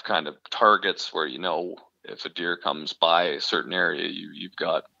have kind of targets where if a deer comes by a certain area, you've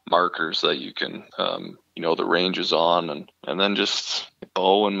got markers that you can the ranges on, and then just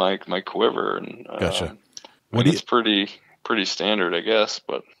bow and my quiver, and Gotcha. It's pretty standard, I guess.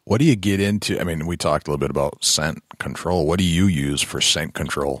 But what do you get into? I mean, we talked a little bit about scent control. What do you use for scent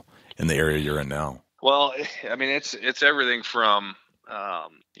control in the area you're in now? Well, I mean, it's everything from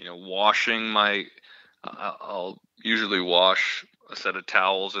washing my. I'll usually wash a set of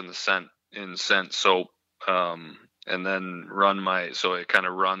towels in scent soap, and then so it kind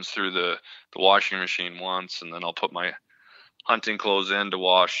of runs through the washing machine once, and then I'll put my hunting clothes in to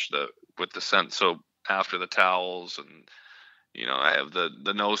wash with the scent soap after the towels, and I have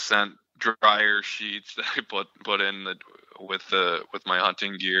the no scent dryer sheets that I put in with my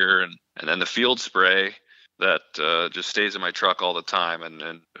hunting gear, and then the field spray that just stays in my truck all the time,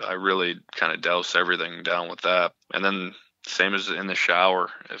 and I really kind of douse everything down with that. And then same as in the shower,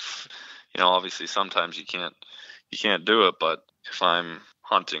 if obviously sometimes you can't do it, but if I'm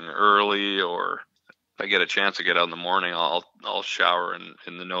hunting early or if I get a chance to get out in the morning, I'll shower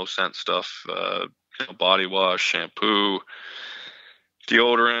in the no scent stuff, body wash, shampoo,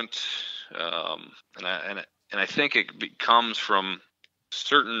 deodorant, and I think it comes from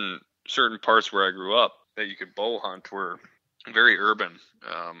certain parts where I grew up that you could bow hunt were very urban.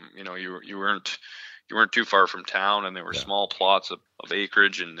 You weren't too far from town, and there were small plots of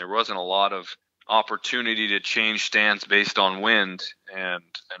acreage, and there wasn't a lot of opportunity to change stance based on wind and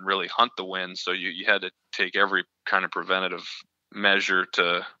really hunt the wind. So you had to take every kind of preventative measure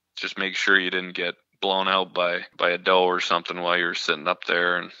to just make sure you didn't get blown out by a doe or something while you're sitting up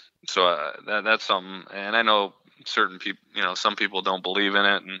there. And so that's something. And I know certain people, some people don't believe in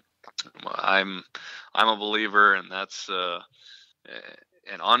it, and I'm a believer, and that's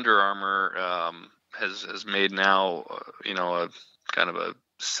and Under Armour has made now a kind of a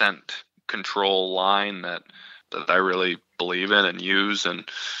scent control line that I really believe in and use, and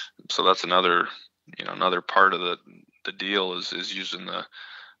so that's another part of the deal is using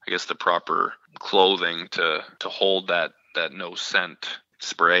the proper clothing to hold that no scent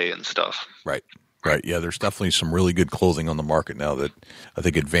spray and stuff. Right. Yeah, there's definitely some really good clothing on the market now that I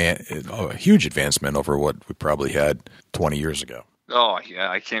think a huge advancement over what we probably had 20 years ago. Oh yeah,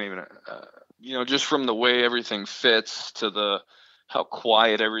 I can't even just from the way everything fits to how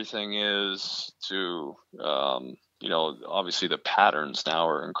quiet everything is to obviously the patterns now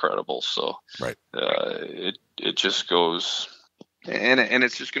are incredible. So right. It just goes, and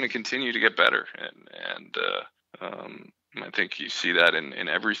it's just going to continue to get better, and I think you see that in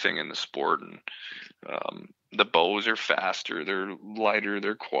everything in the sport. And the bows are faster, they're lighter,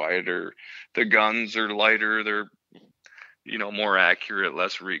 they're quieter. The guns are lighter, they're more accurate,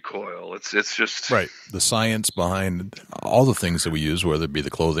 less recoil. It's just right. The science behind all the things that we use, whether it be the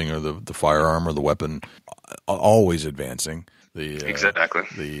clothing or the firearm or the weapon, always advancing.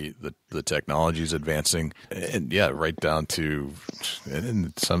 Exactly. The technology is advancing, and right down to,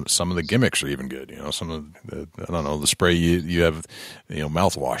 and some of the gimmicks are even good. Some of the spray you have,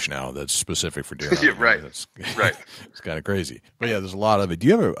 mouthwash now that's specific for deer. Yeah, right. Right. It's kind of crazy, but there's a lot of it. Do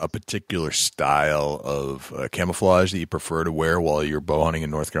you have a particular style of camouflage that you prefer to wear while you're bow hunting in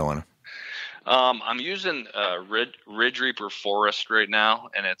North Carolina? I'm using Ridge Reaper Forest right now,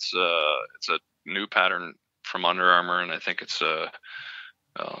 and it's a new pattern from Under Armour, and I think it's a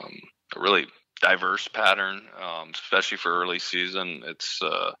really diverse pattern, especially for early season. It's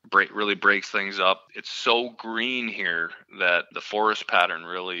really breaks things up. It's so green here that the forest pattern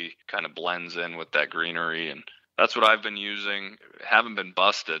really kind of blends in with that greenery, and that's what I've been using. Haven't been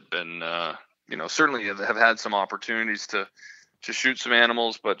busted. Been certainly have had some opportunities to shoot some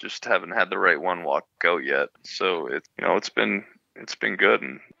animals, but just haven't had the right one walk out yet. So it's been good,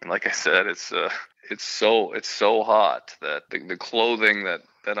 and like I said, it's so hot that the clothing that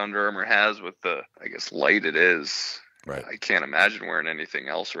Under Armour has with the, I guess, light it is. Right. I can't imagine wearing anything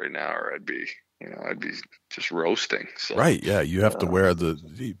else right now, or I'd be just roasting. So, right. Yeah. You have to wear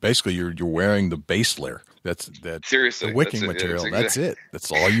basically you're wearing the base layer. That's seriously the wicking material. That's it.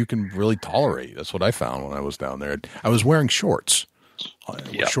 That's all you can really tolerate. That's what I found when I was down there. I was wearing shorts.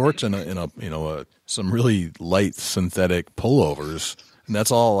 Shorts and some really light synthetic pullovers, and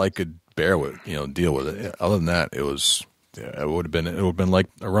that's all I could deal with it. Other than that, it was it would have been like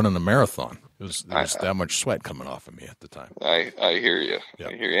running a marathon. It was that much sweat coming off of me at the time. I hear you. Yep.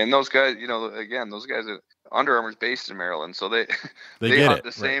 I hear you. And those guys, again, those guys are Under Armour's based in Maryland, so they get hunt it,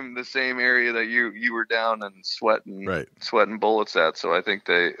 the same area that you were down and sweating bullets at. So I think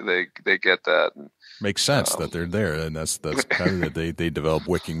they get that. Makes sense that they're there, and that's kind of they develop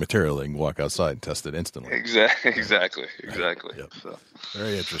wicking material. They can walk outside and test it instantly. Exactly. Yep. So.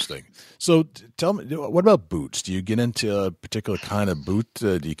 Very interesting. So tell me, what about boots? Do you get into a particular kind of boot?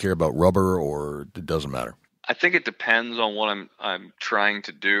 Do you care about rubber, or it doesn't matter? I think it depends on what I'm trying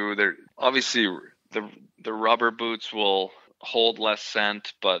to do. There obviously the rubber boots will hold less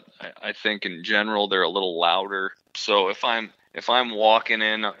scent, but I think in general they're a little louder. So if I'm walking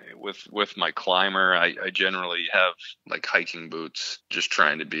in with my climber, I generally have like hiking boots, just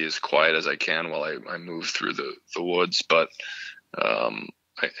trying to be as quiet as I can while I move through the woods. But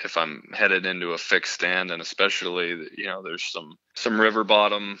if I'm headed into a fixed stand, and especially there's some river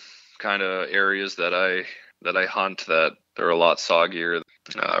bottom kind of areas that I hunt that they're a lot soggier,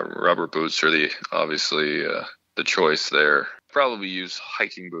 rubber boots are obviously the choice there. Probably use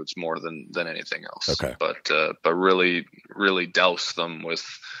hiking boots more than anything else. Okay. But really douse them with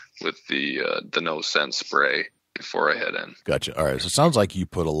the no scent spray before I head in. Gotcha. All right. So it sounds like you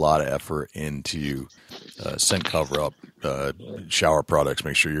put a lot of effort into scent cover up, shower products.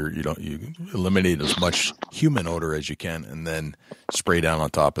 Make sure you eliminate as much human odor as you can, and then spray down on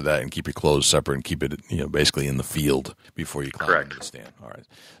top of that and keep your clothes separate and keep it basically in the field before you climb into the stand. All right.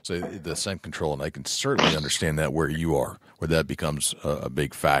 So the scent control, and I can certainly understand that where you are, where that becomes a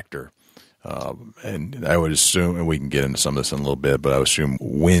big factor. And I would assume, and we can get into some of this in a little bit, but I would assume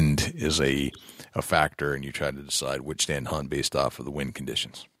wind is a factor, and you try to decide which stand hunt based off of the wind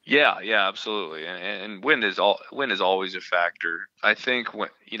conditions. Yeah, absolutely. And wind is always a factor. I think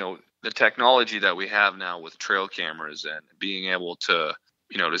the technology that we have now with trail cameras and being able to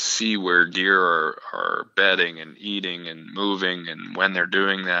to see where deer are bedding and eating and moving and when they're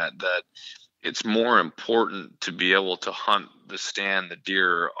doing that it's more important to be able to hunt the stand the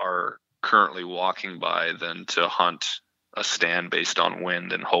deer are currently walking by than to hunt a stand based on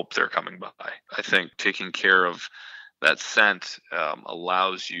wind and hope they're coming by. I think taking care of that scent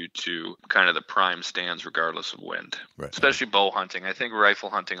allows you to kind of the prime stands regardless of wind, right. Especially bow hunting. I think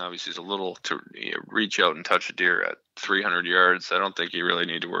rifle hunting obviously is a little to reach out and touch a deer at 300 yards. I don't think you really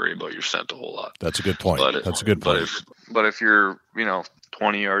need to worry about your scent a whole lot. That's a good point. That's a good point. But if you're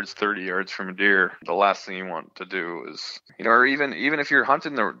 20 yards, 30 yards from a deer, the last thing you want to do is, or even if you're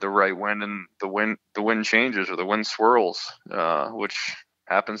hunting the right wind and the wind changes or the wind swirls, which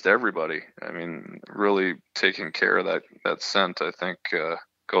happens to everybody. I mean, really taking care of that scent, I think,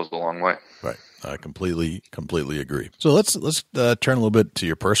 goes a long way. Right. I completely agree. So let's turn a little bit to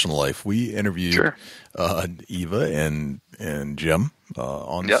your personal life. We interviewed Eva and Jim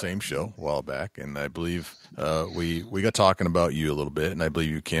on the same show a while back, and I believe we got talking about you a little bit, and I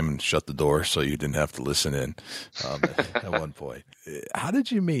believe you came and shut the door so you didn't have to listen in at one point. How did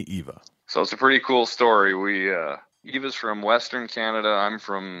you meet Eva? So it's a pretty cool story. Eva's from Western Canada. I'm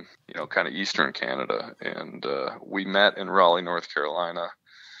from, kind of Eastern Canada. And we met in Raleigh, North Carolina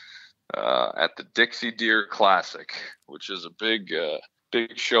at the Dixie Deer Classic, which is a big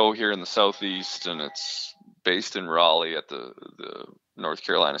show here in the Southeast. And it's based in Raleigh at the North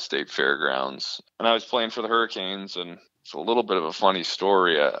Carolina State Fairgrounds. And I was playing for the Hurricanes. And it's a little bit of a funny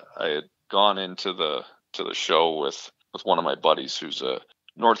story. I had gone into the show with one of my buddies who's a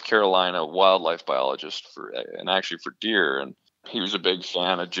North Carolina wildlife biologist for deer, and he was a big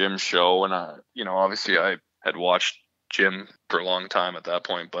fan of Jim's show, and obviously I had watched Jim for a long time at that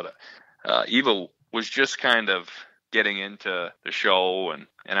point, but Eva was just kind of getting into the show, and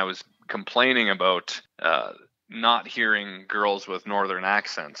I was complaining about not hearing girls with northern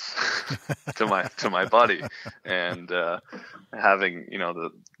accents to my buddy, and having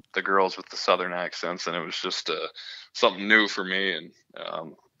the girls with the southern accents, and it was just something new for me. And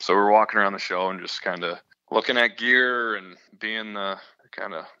so we're walking around the show and just kind of looking at gear and being the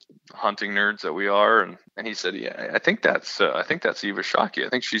kind of hunting nerds that we are. And he said, "Yeah, I think that's Eva Shockey. I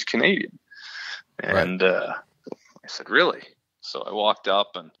think she's Canadian." And I said, "Really?" So I walked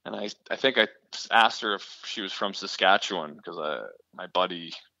up and I think I asked her if she was from Saskatchewan, because my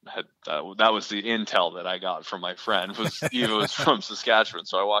buddy had that was the intel that I got from my friend, was Eva was from Saskatchewan.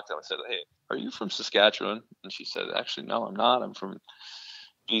 So I walked up and said, "Hey, are you from Saskatchewan?" And she said, "Actually, no, I'm not. I'm from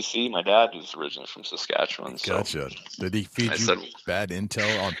BC. My dad was originally from Saskatchewan." So gotcha. Did he feed you bad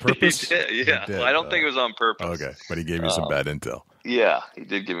intel on purpose? He did, yeah. Well, I don't think it was on purpose. Okay, but he gave you some bad intel. Yeah, he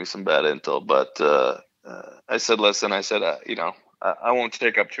did give me some bad intel. But I said, "Listen," I said, I won't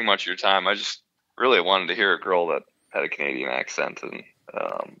take up too much of your time. I just really wanted to hear a girl that had a Canadian accent, and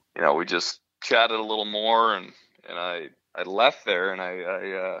you know, we just chatted a little more, and I left there, and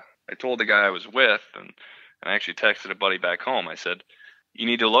I told the guy I was with, and I actually texted a buddy back home. I said, "You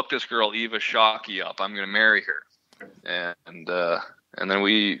need to look this girl Eva Shockey up. I'm going to marry her." And then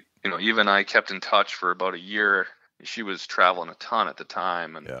we, you know, Eva and I kept in touch for about a year. She was traveling a ton at the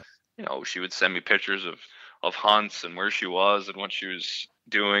time, and you know, she would send me pictures of hunts and where she was and what she was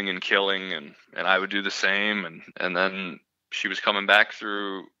doing and killing, and I would do the same. And then she was coming back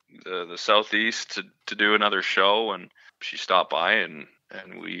through the southeast to do another show, and she stopped by, and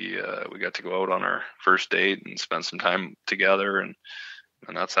we got to go out on our first date and spend some time together, and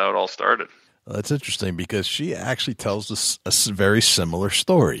that's how it all started. Well, that's interesting because she actually tells us a very similar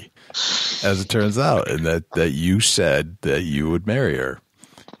story, as it turns out, and that you said that you would marry her.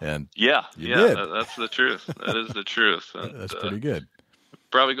 And you did. That's the truth. That is the truth. And, that's pretty good.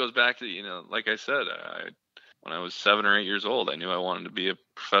 Probably goes back to, you know, like I said, when I was 7 or 8 years old, I knew I wanted to be a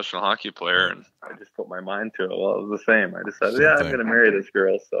professional hockey player, and I just put my mind to it. Well, it was the same. I decided, I'm going to marry this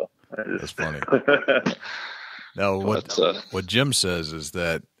girl. So that's funny. Now, what Jim says is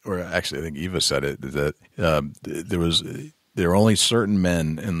that, or actually I think Eva said it, is that there are only certain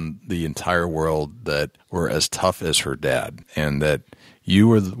men in the entire world that were as tough as her dad, and that you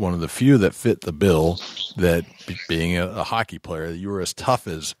were one of the few that fit the bill, that being a hockey player, you were as tough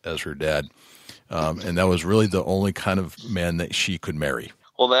as her dad. And that was really the only kind of man that she could marry.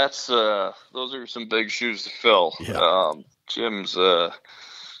 Well, that's those are some big shoes to fill. Yeah. Jim's, you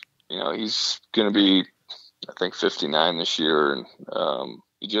know, he's going to be, I think, 59 this year, and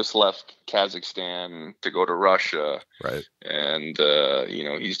he just left Kazakhstan to go to Russia. Right. And you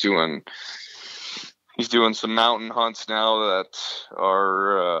know, he's doing some mountain hunts now that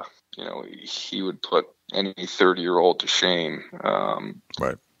are, you know, he would put any 30-year-old to shame.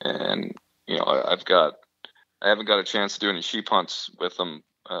 Right. And you know, I haven't got a chance to do any sheep hunts with him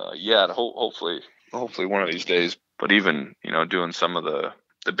yet. Hopefully one of these days. But even, you know, doing some of the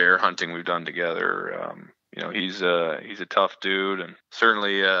bear hunting we've done together, you know, he's a tough dude, and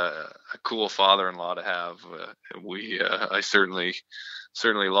certainly a cool father-in-law to have. I certainly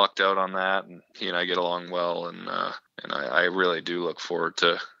lucked out on that, and he and I get along well, and I really do look forward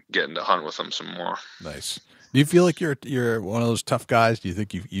to getting to hunt with him some more. Nice. Do you feel like you're one of those tough guys? Do you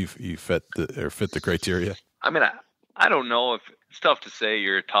think you fit the criteria? I mean, I don't know if it's tough to say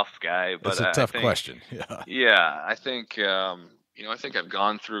you're a tough guy, but it's a tough question. Yeah. Yeah, I think you know, I think I've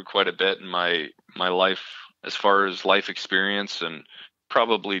gone through quite a bit in my life as far as life experience, and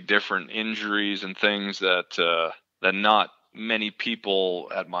probably different injuries and things that not many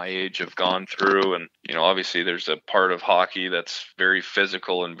people at my age have gone through. And you know, obviously there's a part of hockey that's very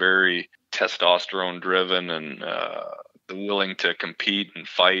physical and very testosterone driven, and willing to compete and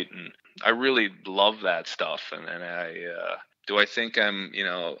fight, and I really love that stuff. And do I think I'm, you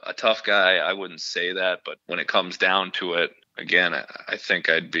know, a tough guy? I wouldn't say that, but when it comes down to it, again, I think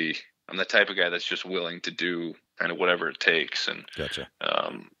I'm the type of guy that's just willing to do kind of whatever it takes. And gotcha.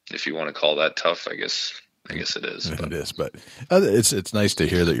 If you want to call that tough, I guess it is. It is, but it's nice to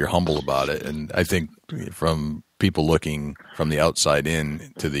hear that you're humble about it. And I think from people looking from the outside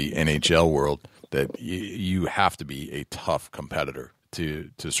in to the NHL world, that you have to be a tough competitor to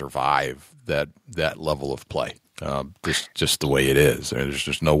survive that level of play. Just the way it is. There's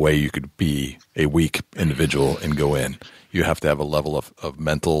just no way you could be a weak individual and go in. You have to have a level of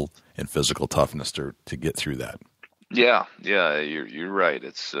mental and physical toughness to get through that. Yeah, you're right.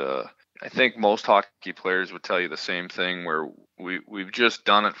 It's I think most hockey players would tell you the same thing, where we've just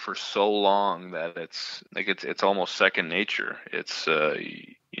done it for so long that it's almost second nature. It's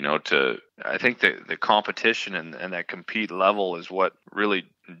you know, I think the competition and that compete level is what really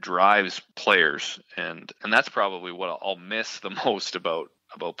drives players, and that's probably what I'll miss the most about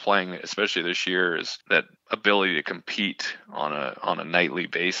playing, especially this year, is that ability to compete on a nightly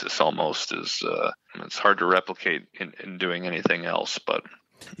basis. Almost is it's hard to replicate in doing anything else. But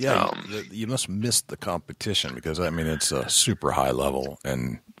yeah, you must miss the competition, because I mean, it's a super high level,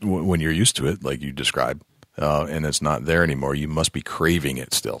 and when you're used to it, like you described, and it's not there anymore, you must be craving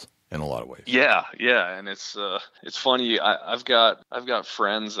it still in a lot of ways. Yeah, and it's funny. I've got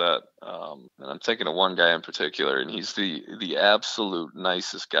friends that, and I'm thinking of one guy in particular, and he's the absolute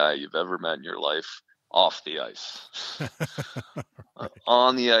nicest guy you've ever met in your life off the ice. Right.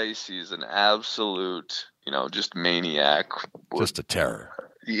 On the ice, he's an absolute, you know, just maniac. Just a terror.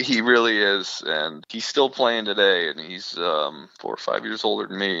 He really is, and he's still playing today, and he's 4 or 5 years older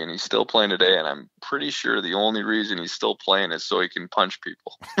than me, and he's still playing today, and I'm pretty sure the only reason he's still playing is so he can punch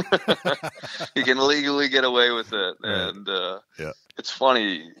people. He can legally get away with it, and it's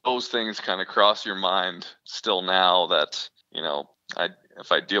funny, those things kind of cross your mind still now that,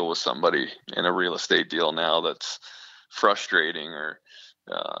 if I deal with somebody in a real estate deal now that's frustrating, or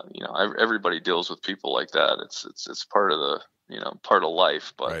everybody deals with people like that. It's part of the part of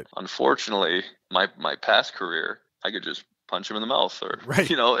life. But unfortunately, my past career, I could just punch him in the mouth, or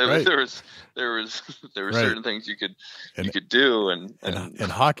there was certain things you could do, and in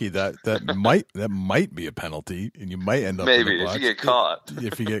hockey that might be a penalty, and you might end up maybe in the box. if you get caught.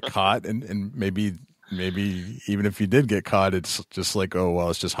 If you get caught, and maybe even if you did get caught, it's just like, oh well,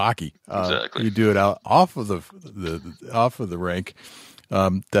 it's just hockey. Exactly. You do it off of the rink.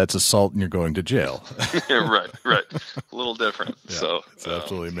 That's assault, and you're going to jail. Right. A little different. Yeah, so it's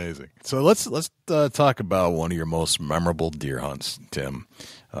absolutely amazing. So let's talk about one of your most memorable deer hunts, Tim.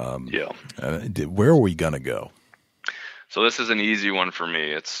 Where are we gonna go? So this is an easy one for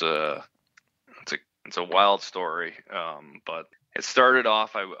me. It's a wild story, but it started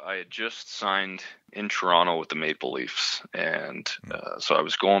off. I had just signed in Toronto with the Maple Leafs, and so I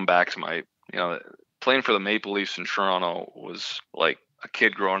was going back to my playing for the Maple Leafs in Toronto was like a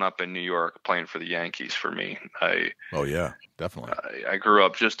kid growing up in New York playing for the Yankees for me. Oh yeah, definitely. I grew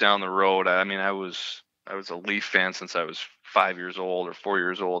up just down the road. I mean, I was a Leaf fan since I was 5 years old or 4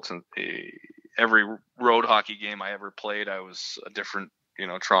 years old. Since every road hockey game I ever played, I was a different,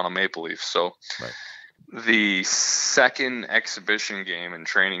 Toronto Maple Leafs. So the second exhibition game in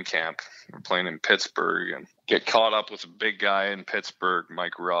training camp, we're playing in Pittsburgh, and get caught up with a big guy in Pittsburgh,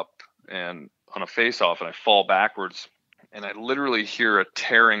 Mike Rupp, and on a face-off, and I fall backwards. And I literally hear a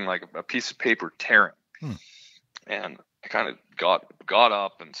tearing, like a piece of paper tearing. And I kind of got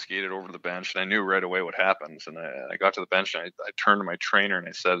up and skated over to the bench, and I knew right away what happens. And I got to the bench, and I turned to my trainer, and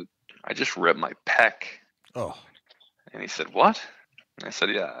I said, I just ripped my pec. Oh. And he said, what? And I said,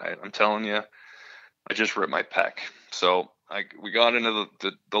 yeah, I'm telling you, I just ripped my pec. So we got into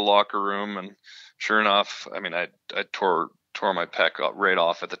the locker room, and sure enough, I mean, I tore my pec right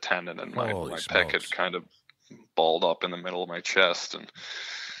off at the tendon, and my pec had kind of balled up in the middle of my chest, and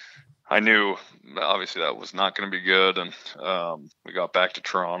I knew obviously that was not going to be good. And we got back to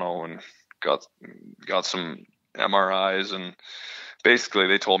Toronto and got some MRIs, and basically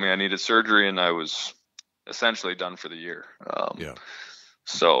they told me I needed surgery, and I was essentially done for the year.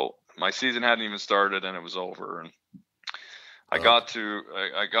 So my season hadn't even started, and it was over. And I got to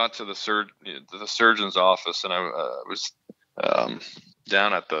the surgeon's office, and I was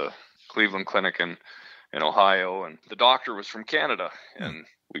down at the Cleveland Clinic in Ohio, and the doctor was from Canada, and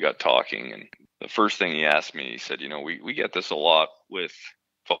we got talking, and the first thing he asked me, he said, we get this a lot with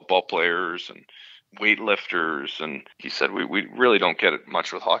football players and weightlifters, and he said we really don't get it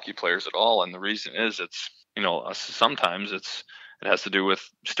much with hockey players at all, and the reason is it's sometimes it has to do with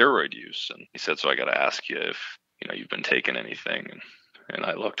steroid use. And he said, so I got to ask you if you've been taking anything. And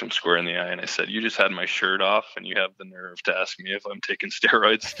I looked him square in the eye, and I said, you just had my shirt off, and you have the nerve to ask me if I'm taking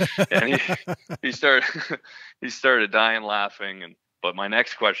steroids. And he started dying laughing. But my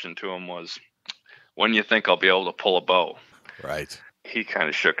next question to him was, when do you think I'll be able to pull a bow? Right. He kind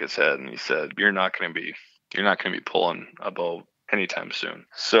of shook his head, and he said, you're not going to be pulling a bow anytime soon.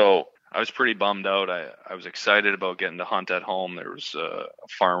 So I was pretty bummed out. I was excited about getting to hunt at home. There was a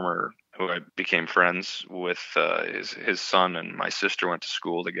farmer who I became friends with. His son and my sister went to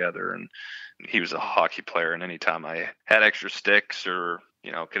school together, and he was a hockey player. And anytime I had extra sticks or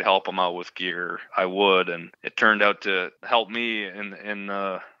could help him out with gear, I would. And it turned out to help me in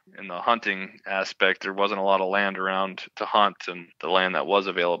the hunting aspect. There wasn't a lot of land around to hunt, and the land that was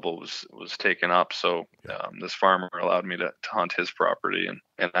available was taken up. So this farmer allowed me to hunt his property,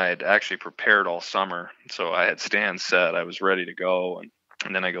 and I had actually prepared all summer. So I had stands set. I was ready to go,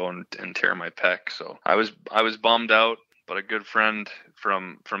 and then I go and tear my pec. So I was bummed out, but a good friend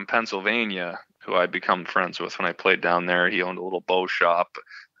from Pennsylvania, who I'd become friends with when I played down there, he owned a little bow shop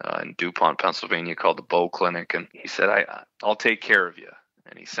in DuPont, Pennsylvania, called the Bow Clinic, and he said, I'll take care of you.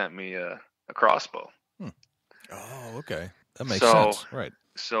 And he sent me a crossbow. Oh, okay. That makes sense. Right.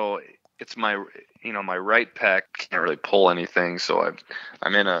 So it's my right pec can't really pull anything. So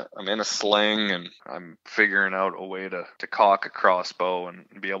I'm in a sling, and I'm figuring out a way to cock a crossbow and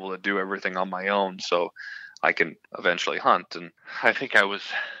be able to do everything on my own, so I can eventually hunt. And I think I was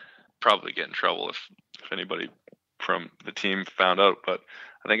probably get in trouble if anybody from the team found out, but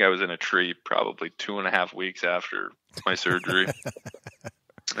I think I was in a tree probably 2.5 weeks after my surgery.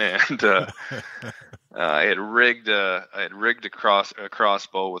 And I had rigged a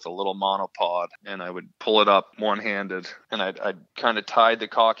crossbow with a little monopod, and I would pull it up one-handed, and I'd kind of tied the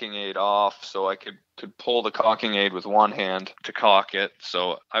cocking aid off so I could pull the cocking aid with one hand to cock it.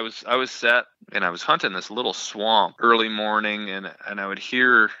 So I was set, and I was hunting this little swamp early morning, and I would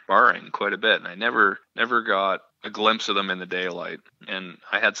hear barring quite a bit, and I never got a glimpse of them in the daylight. And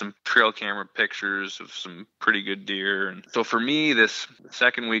I had some trail camera pictures of some pretty good deer. And so for me, this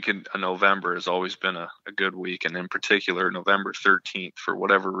second week in November has always been a good week. And in particular, November 13th, for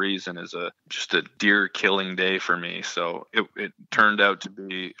whatever reason, is just a deer killing day for me. So it turned out to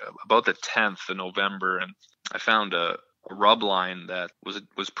be about the 10th of November. And I found a rub line that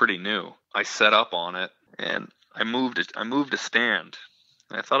was pretty new. I set up on it, and I moved a stand.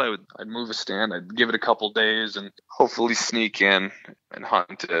 I thought I'd move a stand. I'd give it a couple days and hopefully sneak in and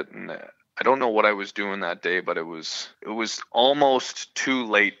hunt it. And I don't know what I was doing that day, but it was almost too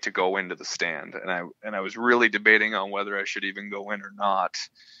late to go into the stand. And I was really debating on whether I should even go in or not.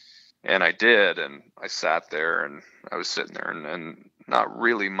 And I did. And I sat there, and I was sitting there, and not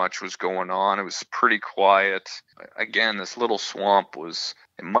really much was going on. It was pretty quiet. Again, this little swamp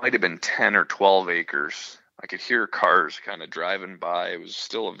it might have been 10 or 12 acres. I could hear cars kind of driving by. It was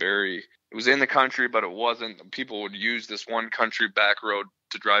still it was in the country, but it wasn't. People would use this one country back road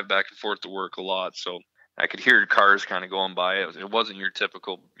to drive back and forth to work a lot. So I could hear cars kind of going by. It wasn't your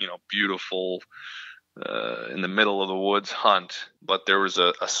typical, beautiful, in the middle of the woods hunt, but there was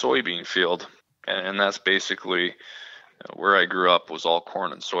a soybean field. And that's basically where I grew up, was all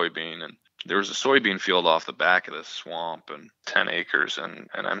corn and soybean. And there was a soybean field off the back of this swamp, and 10 acres. And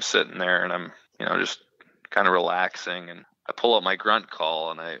I'm sitting there, and I'm, just kind of relaxing, and I pull up my grunt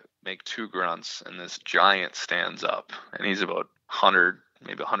call, and I make 2 grunts, and this giant stands up, and he's about 100,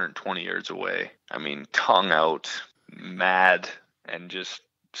 maybe 120 yards away. I mean, tongue out, mad, and just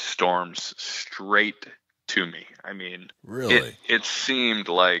storms straight to me. I mean, really, it seemed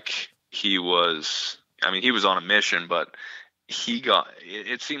like he was on a mission, but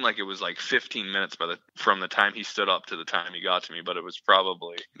it seemed like it was like 15 minutes from the time he stood up to the time he got to me, but it was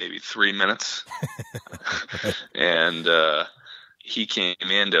probably maybe 3 minutes. And he came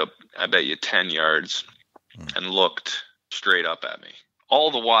in to, I bet you, 10 yards and looked straight up at me.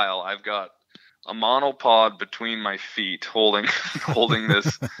 All the while, I've got a monopod between my feet holding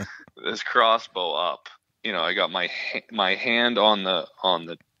this crossbow up. I got my hand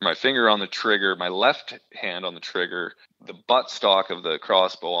my finger on the trigger, my left hand on the trigger, the buttstock of the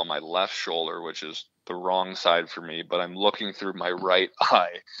crossbow on my left shoulder, which is the wrong side for me, but I'm looking through my right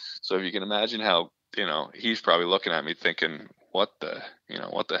eye. So if you can imagine how, he's probably looking at me thinking, what the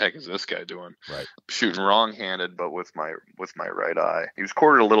heck is this guy doing? Right. Shooting wrong-handed, but with my right eye. He was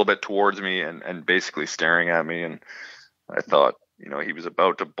quartered a little bit towards me and basically staring at me. And I thought, he was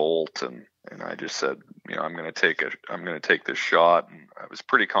about to bolt, and I just said, I'm going to take this shot. And I was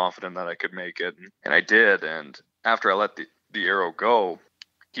pretty confident that I could make it. And I did. And after I let the arrow go,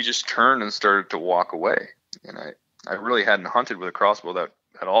 he just turned and started to walk away. And I really hadn't hunted with a crossbow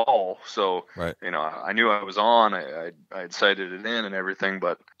at all. So, right. I knew I was on, I had sighted it in and everything,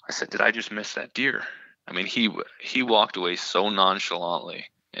 but I said, did I just miss that deer? I mean, he walked away so nonchalantly,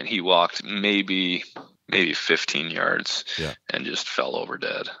 and he walked maybe 15 yards and just fell over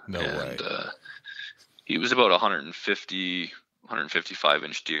dead. No way. He was about 155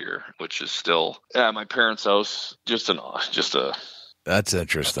 inch deer, which is still at my parents' house. That's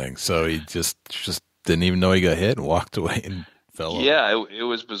interesting. So he just didn't even know he got hit and walked away and fell over. Yeah, it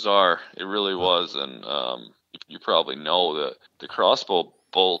was bizarre. It really was. And you probably know that the crossbow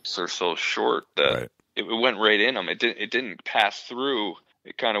bolts are so short that it went right in him. It didn't pass through.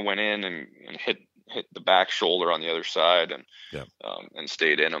 It kind of went in and hit the back shoulder on the other side and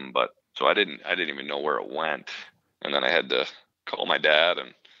stayed in him. But so I didn't even know where it went. And then I had to call my dad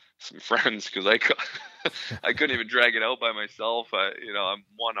and some friends because I couldn't even drag it out by myself. I'm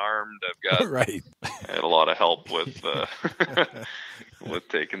one-armed. I've got right. I had a lot of help with with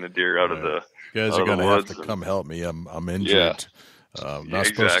taking the deer out of the. You guys are going to have to come help me. I'm injured. Not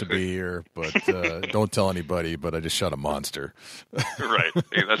supposed to be here, but don't tell anybody. But I just shot a monster. Right.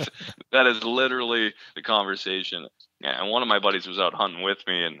 That is literally the conversation. Yeah, and one of my buddies was out hunting with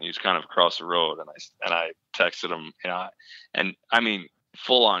me, and he's kind of across the road, and I texted him, and I mean,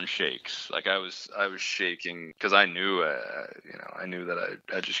 full on shakes. Like I was shaking because I knew, I knew that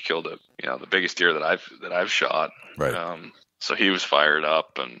I just killed the biggest deer that I've shot. Right. So he was fired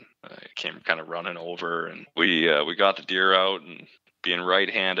up, and came kind of running over, and we got the deer out, and being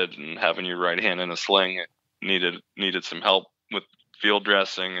right-handed and having your right hand in a sling needed some help with field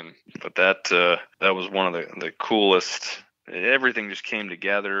dressing, but that was one of the coolest. Everything just came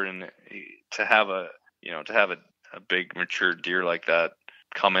together, and to have a to have a big mature deer like that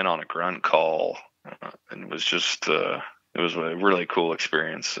come in on a grunt call, and it was just it was a really cool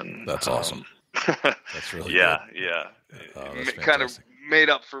experience. And that's awesome. That's really good. Yeah. Oh, that's kind of fantastic. made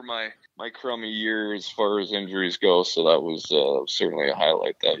up for my crummy year as far as injuries go, so that was certainly a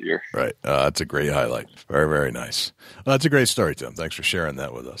highlight that year. Right. That's a great highlight. Very, very nice. Well, that's a great story, Tim. Thanks for sharing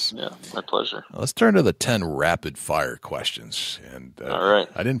that with us. Yeah, my pleasure. Let's turn to the 10 rapid fire questions. And all right.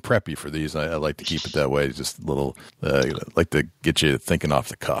 I didn't prep you for these. I like to keep it that way. Just a little, like to get you thinking off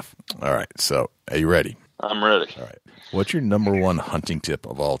the cuff. All right. So are you ready? I'm ready. All right. What's your number one hunting tip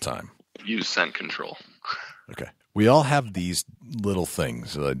of all time? Use scent control. Okay. We all have these little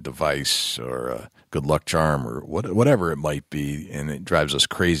things, a device or a good luck charm or whatever it might be, and it drives us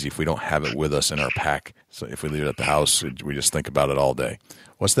crazy if we don't have it with us in our pack. So if we leave it at the house, we just think about it all day.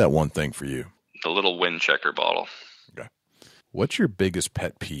 What's that one thing for you? The little wind checker bottle. Okay. What's your biggest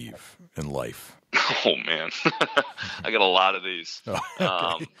pet peeve in life? Oh, man. I got a lot of these.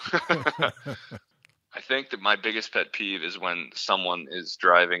 Oh, okay. I think that my biggest pet peeve is when someone is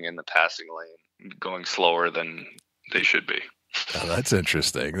driving in the passing lane, going slower than they should be. Oh, that's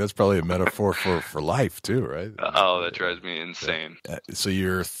interesting. That's probably a metaphor for life too, right? Oh, that drives me insane. So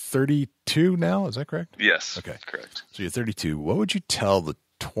you're 32 now, is that correct? Yes. Okay. Correct. So you're 32. What would you tell the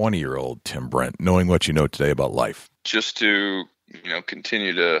 20-year-old Tim Brent, knowing what you know today about life? Just to,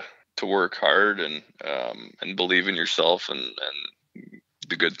 continue to work hard and believe in yourself, and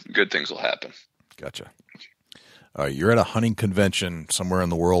the good things will happen. Gotcha. You're at a hunting convention somewhere in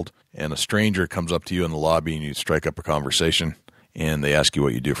the world, and a stranger comes up to you in the lobby, and you strike up a conversation, and they ask you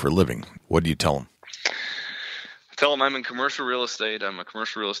what you do for a living. What do you tell them? I tell them I'm in commercial real estate. I'm a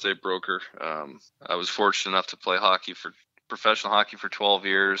commercial real estate broker. I was fortunate enough to play professional hockey for 12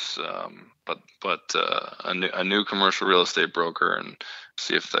 years, but a new commercial real estate broker, and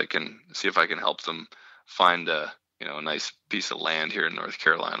see if I can help them find a nice piece of land here in North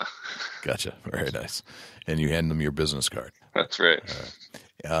Carolina. Gotcha. Very nice. And you hand them your business card. That's right.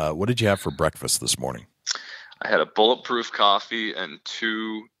 All right. What did you have for breakfast this morning? I had a bulletproof coffee and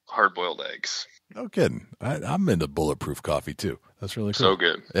 2 hard-boiled eggs. No kidding. I'm into bulletproof coffee too. That's really cool. So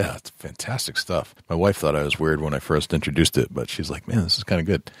good. Yeah, it's fantastic stuff. My wife thought I was weird when I first introduced it, but she's like, man, this is kind of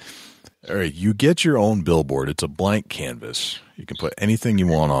good. All right. You get your own billboard. It's a blank canvas. You can put anything you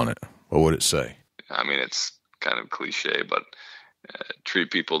want on it. What would it say? I mean, it's kind of cliche, but treat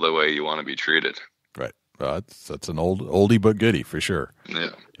people the way you want to be treated. Right. That's an oldie but goodie for sure. Yeah.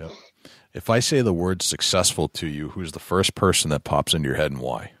 Yep. If I say the word successful to you, who's the first person that pops into your head and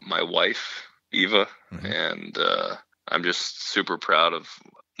why? My wife, Eva, and I'm just super proud of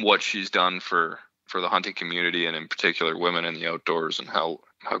what she's done for the hunting community, and in particular women in the outdoors, and how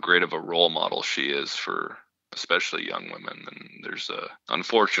great of a role model she is for especially young women. And there's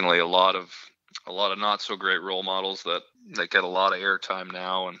unfortunately a lot of not so great role models that get a lot of airtime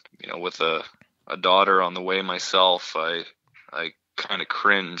now. And with a daughter on the way myself, I kind of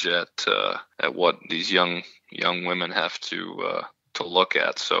cringe at what these young women have to look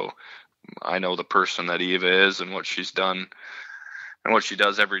at. So I know the person that Eva is and what she's done and what she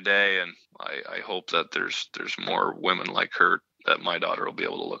does every day, and I hope that there's more women like her that my daughter will be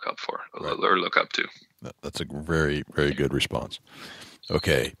able to look up for, right, or look up to. That's a very, very good response.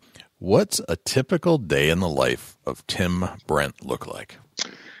 Okay. What's a typical day in the life of Tim Brent look like?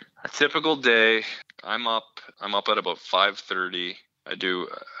 A typical day, I'm up at about 5:30. I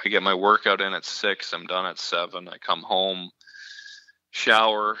get my workout in at 6. I'm done at 7. I come home,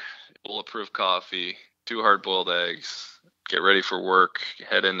 shower, bulletproof coffee, 2 hard-boiled eggs, get ready for work,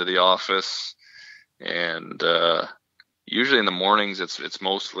 head into the office, and usually in the mornings it's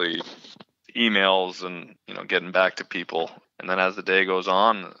mostly emails and getting back to people. And then as the day goes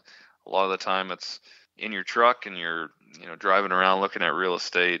on, a lot of the time it's in your truck and you're driving around looking at real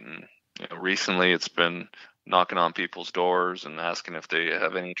estate. And recently it's been knocking on people's doors and asking if they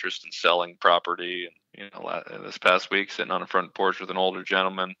have any interest in selling property. And this past week, sitting on a front porch with an older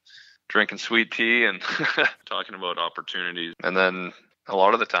gentleman, drinking sweet tea and talking about opportunities. And then a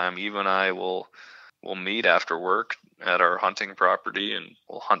lot of the time, Eva and I will meet after work at our hunting property, and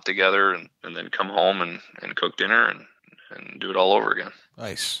we'll hunt together and then come home and cook dinner and do it all over again.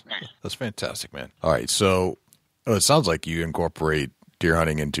 Nice. That's fantastic, man. All right. So it sounds like you incorporate deer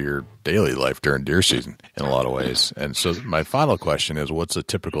hunting into your daily life during deer season in a lot of ways. And so my final question is, what's a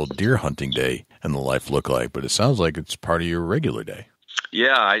typical deer hunting day in the life look like? But it sounds like it's part of your regular day.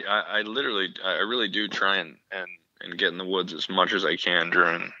 Yeah, I really do try and get in the woods as much as I can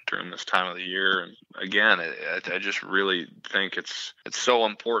during this time of the year. And again, I just really think it's so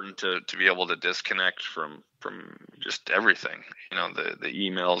important to be able to disconnect from just everything, the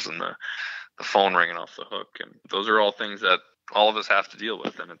emails and the the phone ringing off the hook. And those are all things that all of us have to deal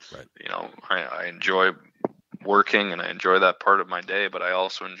with. And it's, right. I enjoy working and I enjoy that part of my day, but I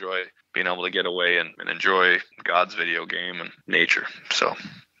also enjoy being able to get away and enjoy God's video game and nature. So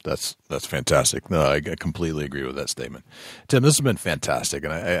that's fantastic. No, I completely agree with that statement. Tim, this has been fantastic.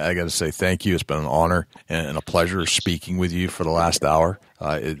 And I got to say thank you. It's been an honor and a pleasure speaking with you for the last hour.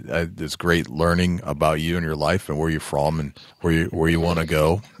 It's great learning about you and your life and where you're from and where you want to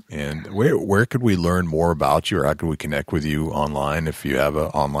go. And where could we learn more about you, or how could we connect with you online if you have an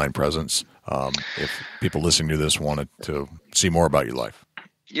online presence? If people listening to this wanted to see more about your life.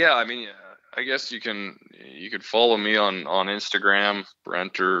 Yeah, I mean, I guess you could follow me on Instagram,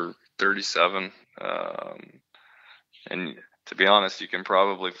 Brenter37. And to be honest, you can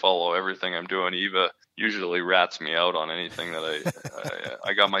probably follow everything I'm doing. Eva usually rats me out on anything that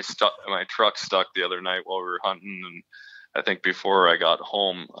I got my truck stuck the other night while we were hunting, and I think before I got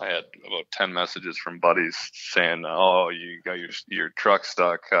home, I had about 10 messages from buddies saying, "Oh, you got your truck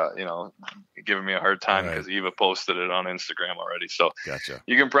stuck," giving me a hard time because Eva posted it on Instagram already. So gotcha.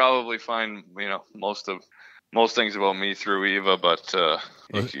 You can probably find, most things about me through Eva, but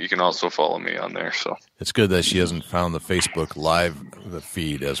you can also follow me on there. So it's good that she hasn't found the Facebook Live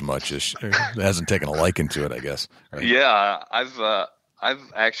feed as much as hasn't taken a liking to it, I guess. Right? Yeah, I've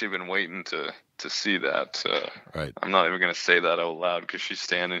actually been waiting to see that. Right. I'm not even going to say that out loud because she's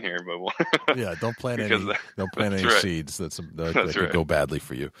standing here. But yeah, don't plant any right. seeds that could go badly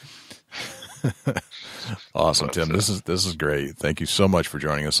for you. Awesome, Tim. This is great. Thank you so much for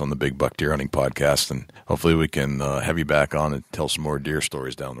joining us on the Big Buck Deer Hunting Podcast, and hopefully we can have you back on and tell some more deer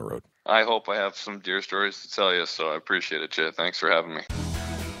stories down the road. I hope I have some deer stories to tell you, so I appreciate it, Jay. Thanks for having me.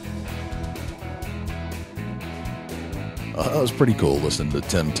 That was pretty cool listening to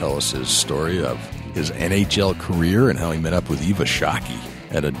Tim tell us his story of his NHL career and how he met up with Eva Shockey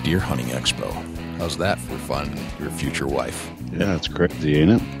at a deer hunting expo. How's that for finding your future wife? Yeah, it's crazy,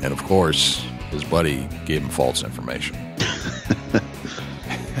 ain't it? And of course, his buddy gave him false information.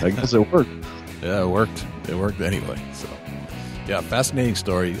 I guess it worked. Yeah, it worked. It worked anyway. So, yeah, fascinating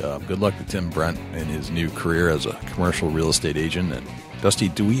story. Good luck to Tim Brent in his new career as a commercial real estate agent. And Dusty,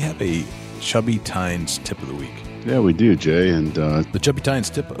 do we have a Chubby Tines tip of the week? Yeah, we do, Jay. And the Chubby Tines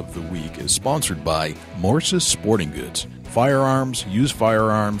tip of the week is sponsored by Morse's Sporting Goods. Firearms, used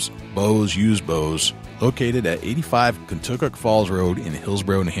firearms, bows, used bows, located at 85 Kentucky Falls Road in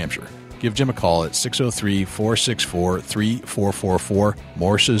Hillsborough, New Hampshire. Give Jim a call at 603-464-3444,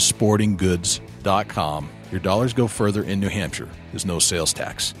 morsessportinggoods.com. Your dollars go further in New Hampshire. There's no sales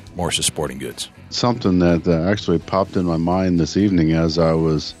tax. Morse's Sporting Goods. Something that actually popped in my mind this evening as I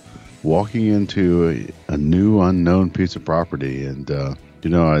was walking into a new unknown piece of property, and I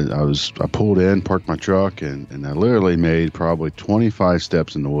pulled in, parked my truck, and I literally made probably 25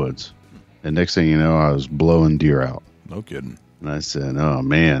 steps in the woods. And next thing you know, I was blowing deer out. No kidding. And I said, "Oh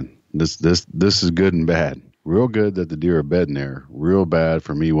man, this is good and bad. Real good that the deer are bedding there. Real bad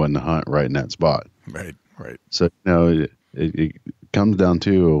for me wanting to hunt right in that spot." Right. So it comes down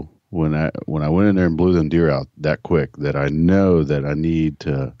to when I went in there and blew them deer out that quick, that I know that I need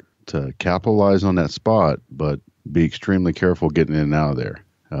to capitalize on that spot, but be extremely careful getting in and out of there.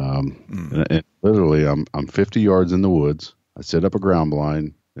 And literally, I'm 50 yards in the woods. I set up a ground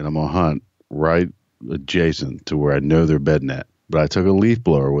blind, and I'm gonna hunt right adjacent to where I know they're bedding at. But I took a leaf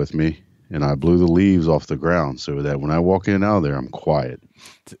blower with me, and I blew the leaves off the ground so that when I walk in and out of there, I'm quiet.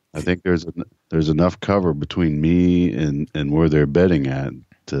 I think there's enough cover between me and where they're bedding at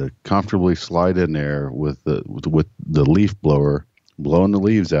to comfortably slide in there with the leaf blower, blowing the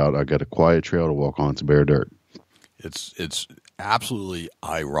leaves out. I got a quiet trail to walk on. It's bare dirt. It's absolutely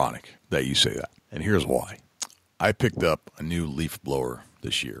ironic that you say that, and here's why. I picked up a new leaf blower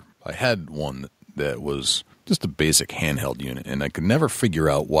this year. I had one that was just a basic handheld unit, and I could never figure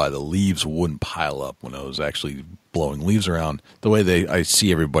out why the leaves wouldn't pile up when I was actually blowing leaves around the way I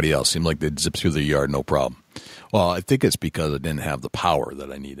see everybody else. Seemed like they'd zip through the yard, no problem. Well, I think it's because I didn't have the power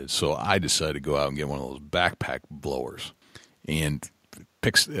that I needed, so I decided to go out and get one of those backpack blowers, and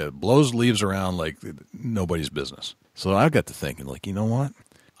blows leaves around like nobody's business. So I got to thinking, like, you know what?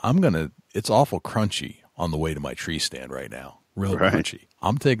 It's awful crunchy on the way to my tree stand right now. Real crunchy.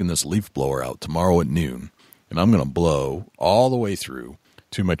 I'm taking this leaf blower out tomorrow at noon, and I'm going to blow all the way through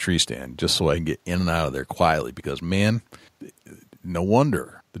to my tree stand just so I can get in and out of there quietly, because, man, no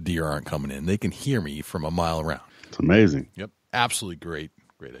wonder the deer aren't coming in. They can hear me from a mile around. It's amazing. Yep. Absolutely great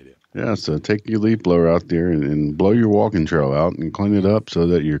idea. Yeah, so take your leaf blower out there and blow your walking trail out and clean it up so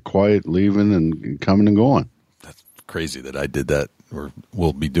that you're quiet leaving and coming and going. That's crazy that I did that, or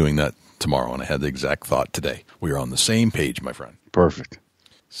will be doing that tomorrow, and I had the exact thought today. We are on the same page, my friend. Perfect.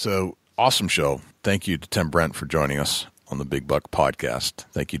 So Awesome show. Thank you to Tim Brent for joining us on the Big Buck Podcast.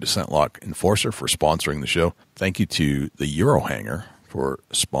 Thank you to ScentLock Enforcer for sponsoring the show. Thank you to the Eurohanger for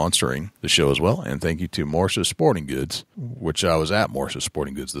sponsoring the show as well. And thank you to Morse's Sporting Goods, which I was at Morse's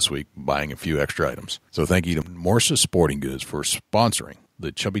Sporting Goods this week buying a few extra items. So thank you to Morse's Sporting Goods for sponsoring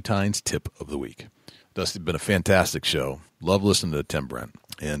the Chubby Tines Tip of the Week. Dusty, been a fantastic show. Love listening to Tim Brent.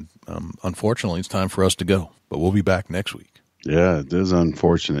 And unfortunately, it's time for us to go. But we'll be back next week. Yeah, it is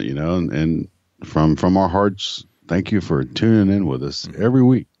unfortunate, and from our hearts, thank you for tuning in with us every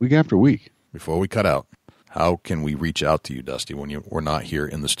week after week. Before we cut out, how can we reach out to you, Dusty, when we're not here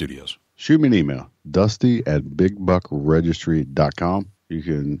in the studios? Shoot me an email, dusty@bigbuckregistry.com. You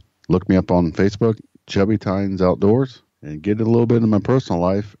can look me up on Facebook, Chubby Tines Outdoors, and get a little bit of my personal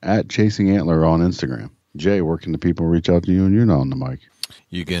life at Chasing Antler on Instagram. Jay, where can the people reach out to you when you're not on the mic?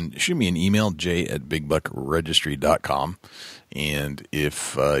 You can shoot me an email, jay@bigbuckregistry.com. And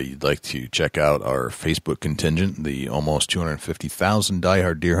if you'd like to check out our Facebook contingent, the almost 250,000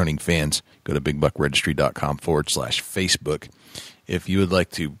 diehard deer hunting fans, go to bigbuckregistry.com/Facebook. If you would like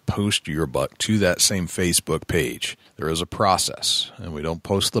to post your buck to that same Facebook page, there is a process, and we don't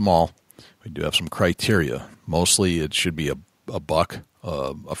post them all. We do have some criteria. Mostly it should be a buck,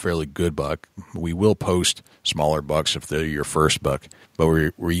 a fairly good buck. We will post smaller bucks if they're your first buck, but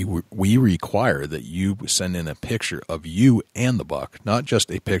we require that you send in a picture of you and the buck, not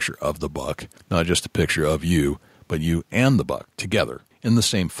just a picture of the buck, not just a picture of you, but you and the buck together in the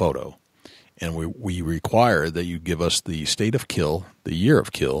same photo. And we require that you give us the state of kill, the year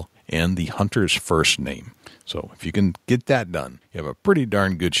of kill, and the hunter's first name. So if you can get that done, you have a pretty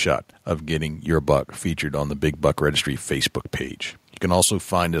darn good shot of getting your buck featured on the Big Buck Registry Facebook page. You can also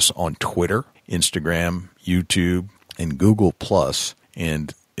find us on Twitter, Instagram, YouTube, and Google+,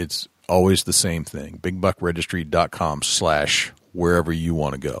 and it's always the same thing, bigbuckregistry.com/wherever you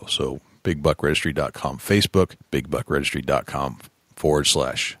want to go. So bigbuckregistry.com Facebook,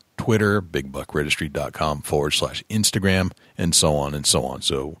 bigbuckregistry.com/Twitter, bigbuckregistry.com/Instagram, and so on and so on.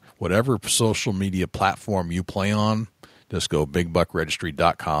 So whatever social media platform you play on, just go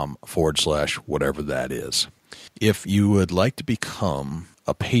bigbuckregistry.com/whatever that is. If you would like to become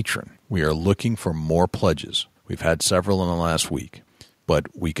a patron, we are looking for more pledges. We've had several in the last week, but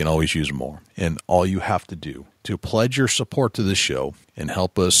we can always use more. And all you have to do to pledge your support to this show and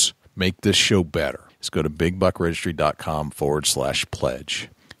help us make this show better is go to bigbuckregistry.com/pledge.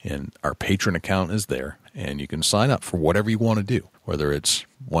 And our patron account is there, and you can sign up for whatever you want to do, whether it's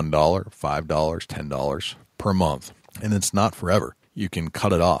 $1, $5, $10 per month. And it's not forever. You can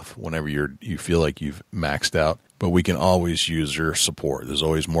cut it off whenever you feel like you've maxed out, but we can always use your support. There's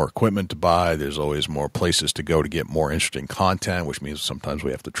always more equipment to buy. There's always more places to go to get more interesting content, which means sometimes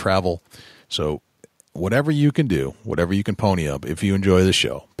we have to travel. So whatever you can do, whatever you can pony up, if you enjoy the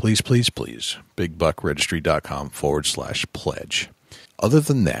show, please, please, please, bigbuckregistry.com/pledge. Other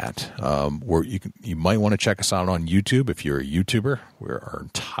than that, you might want to check us out on YouTube if you're a YouTuber, where our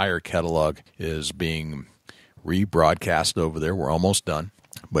entire catalog is being rebroadcast over there. We're almost done,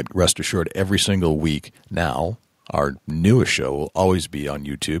 but rest assured, every single week now, our newest show will always be on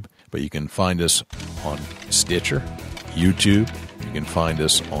YouTube, but you can find us on Stitcher, YouTube. You can find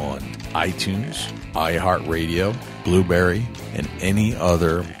us on iTunes, iHeartRadio, Blueberry, and any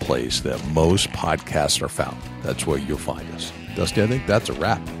other place that most podcasts are found. That's where you'll find us. Dusty, I think that's a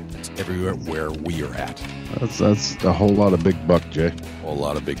wrap. It's everywhere where we are at. That's a whole lot of big buck, Jay. A whole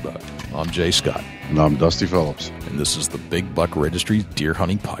lot of big buck. I'm Jay Scott. And I'm Dusty Phillips. And this is the Big Buck Registry Deer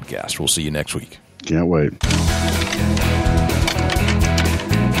Hunting Podcast. We'll see you next week. Can't wait.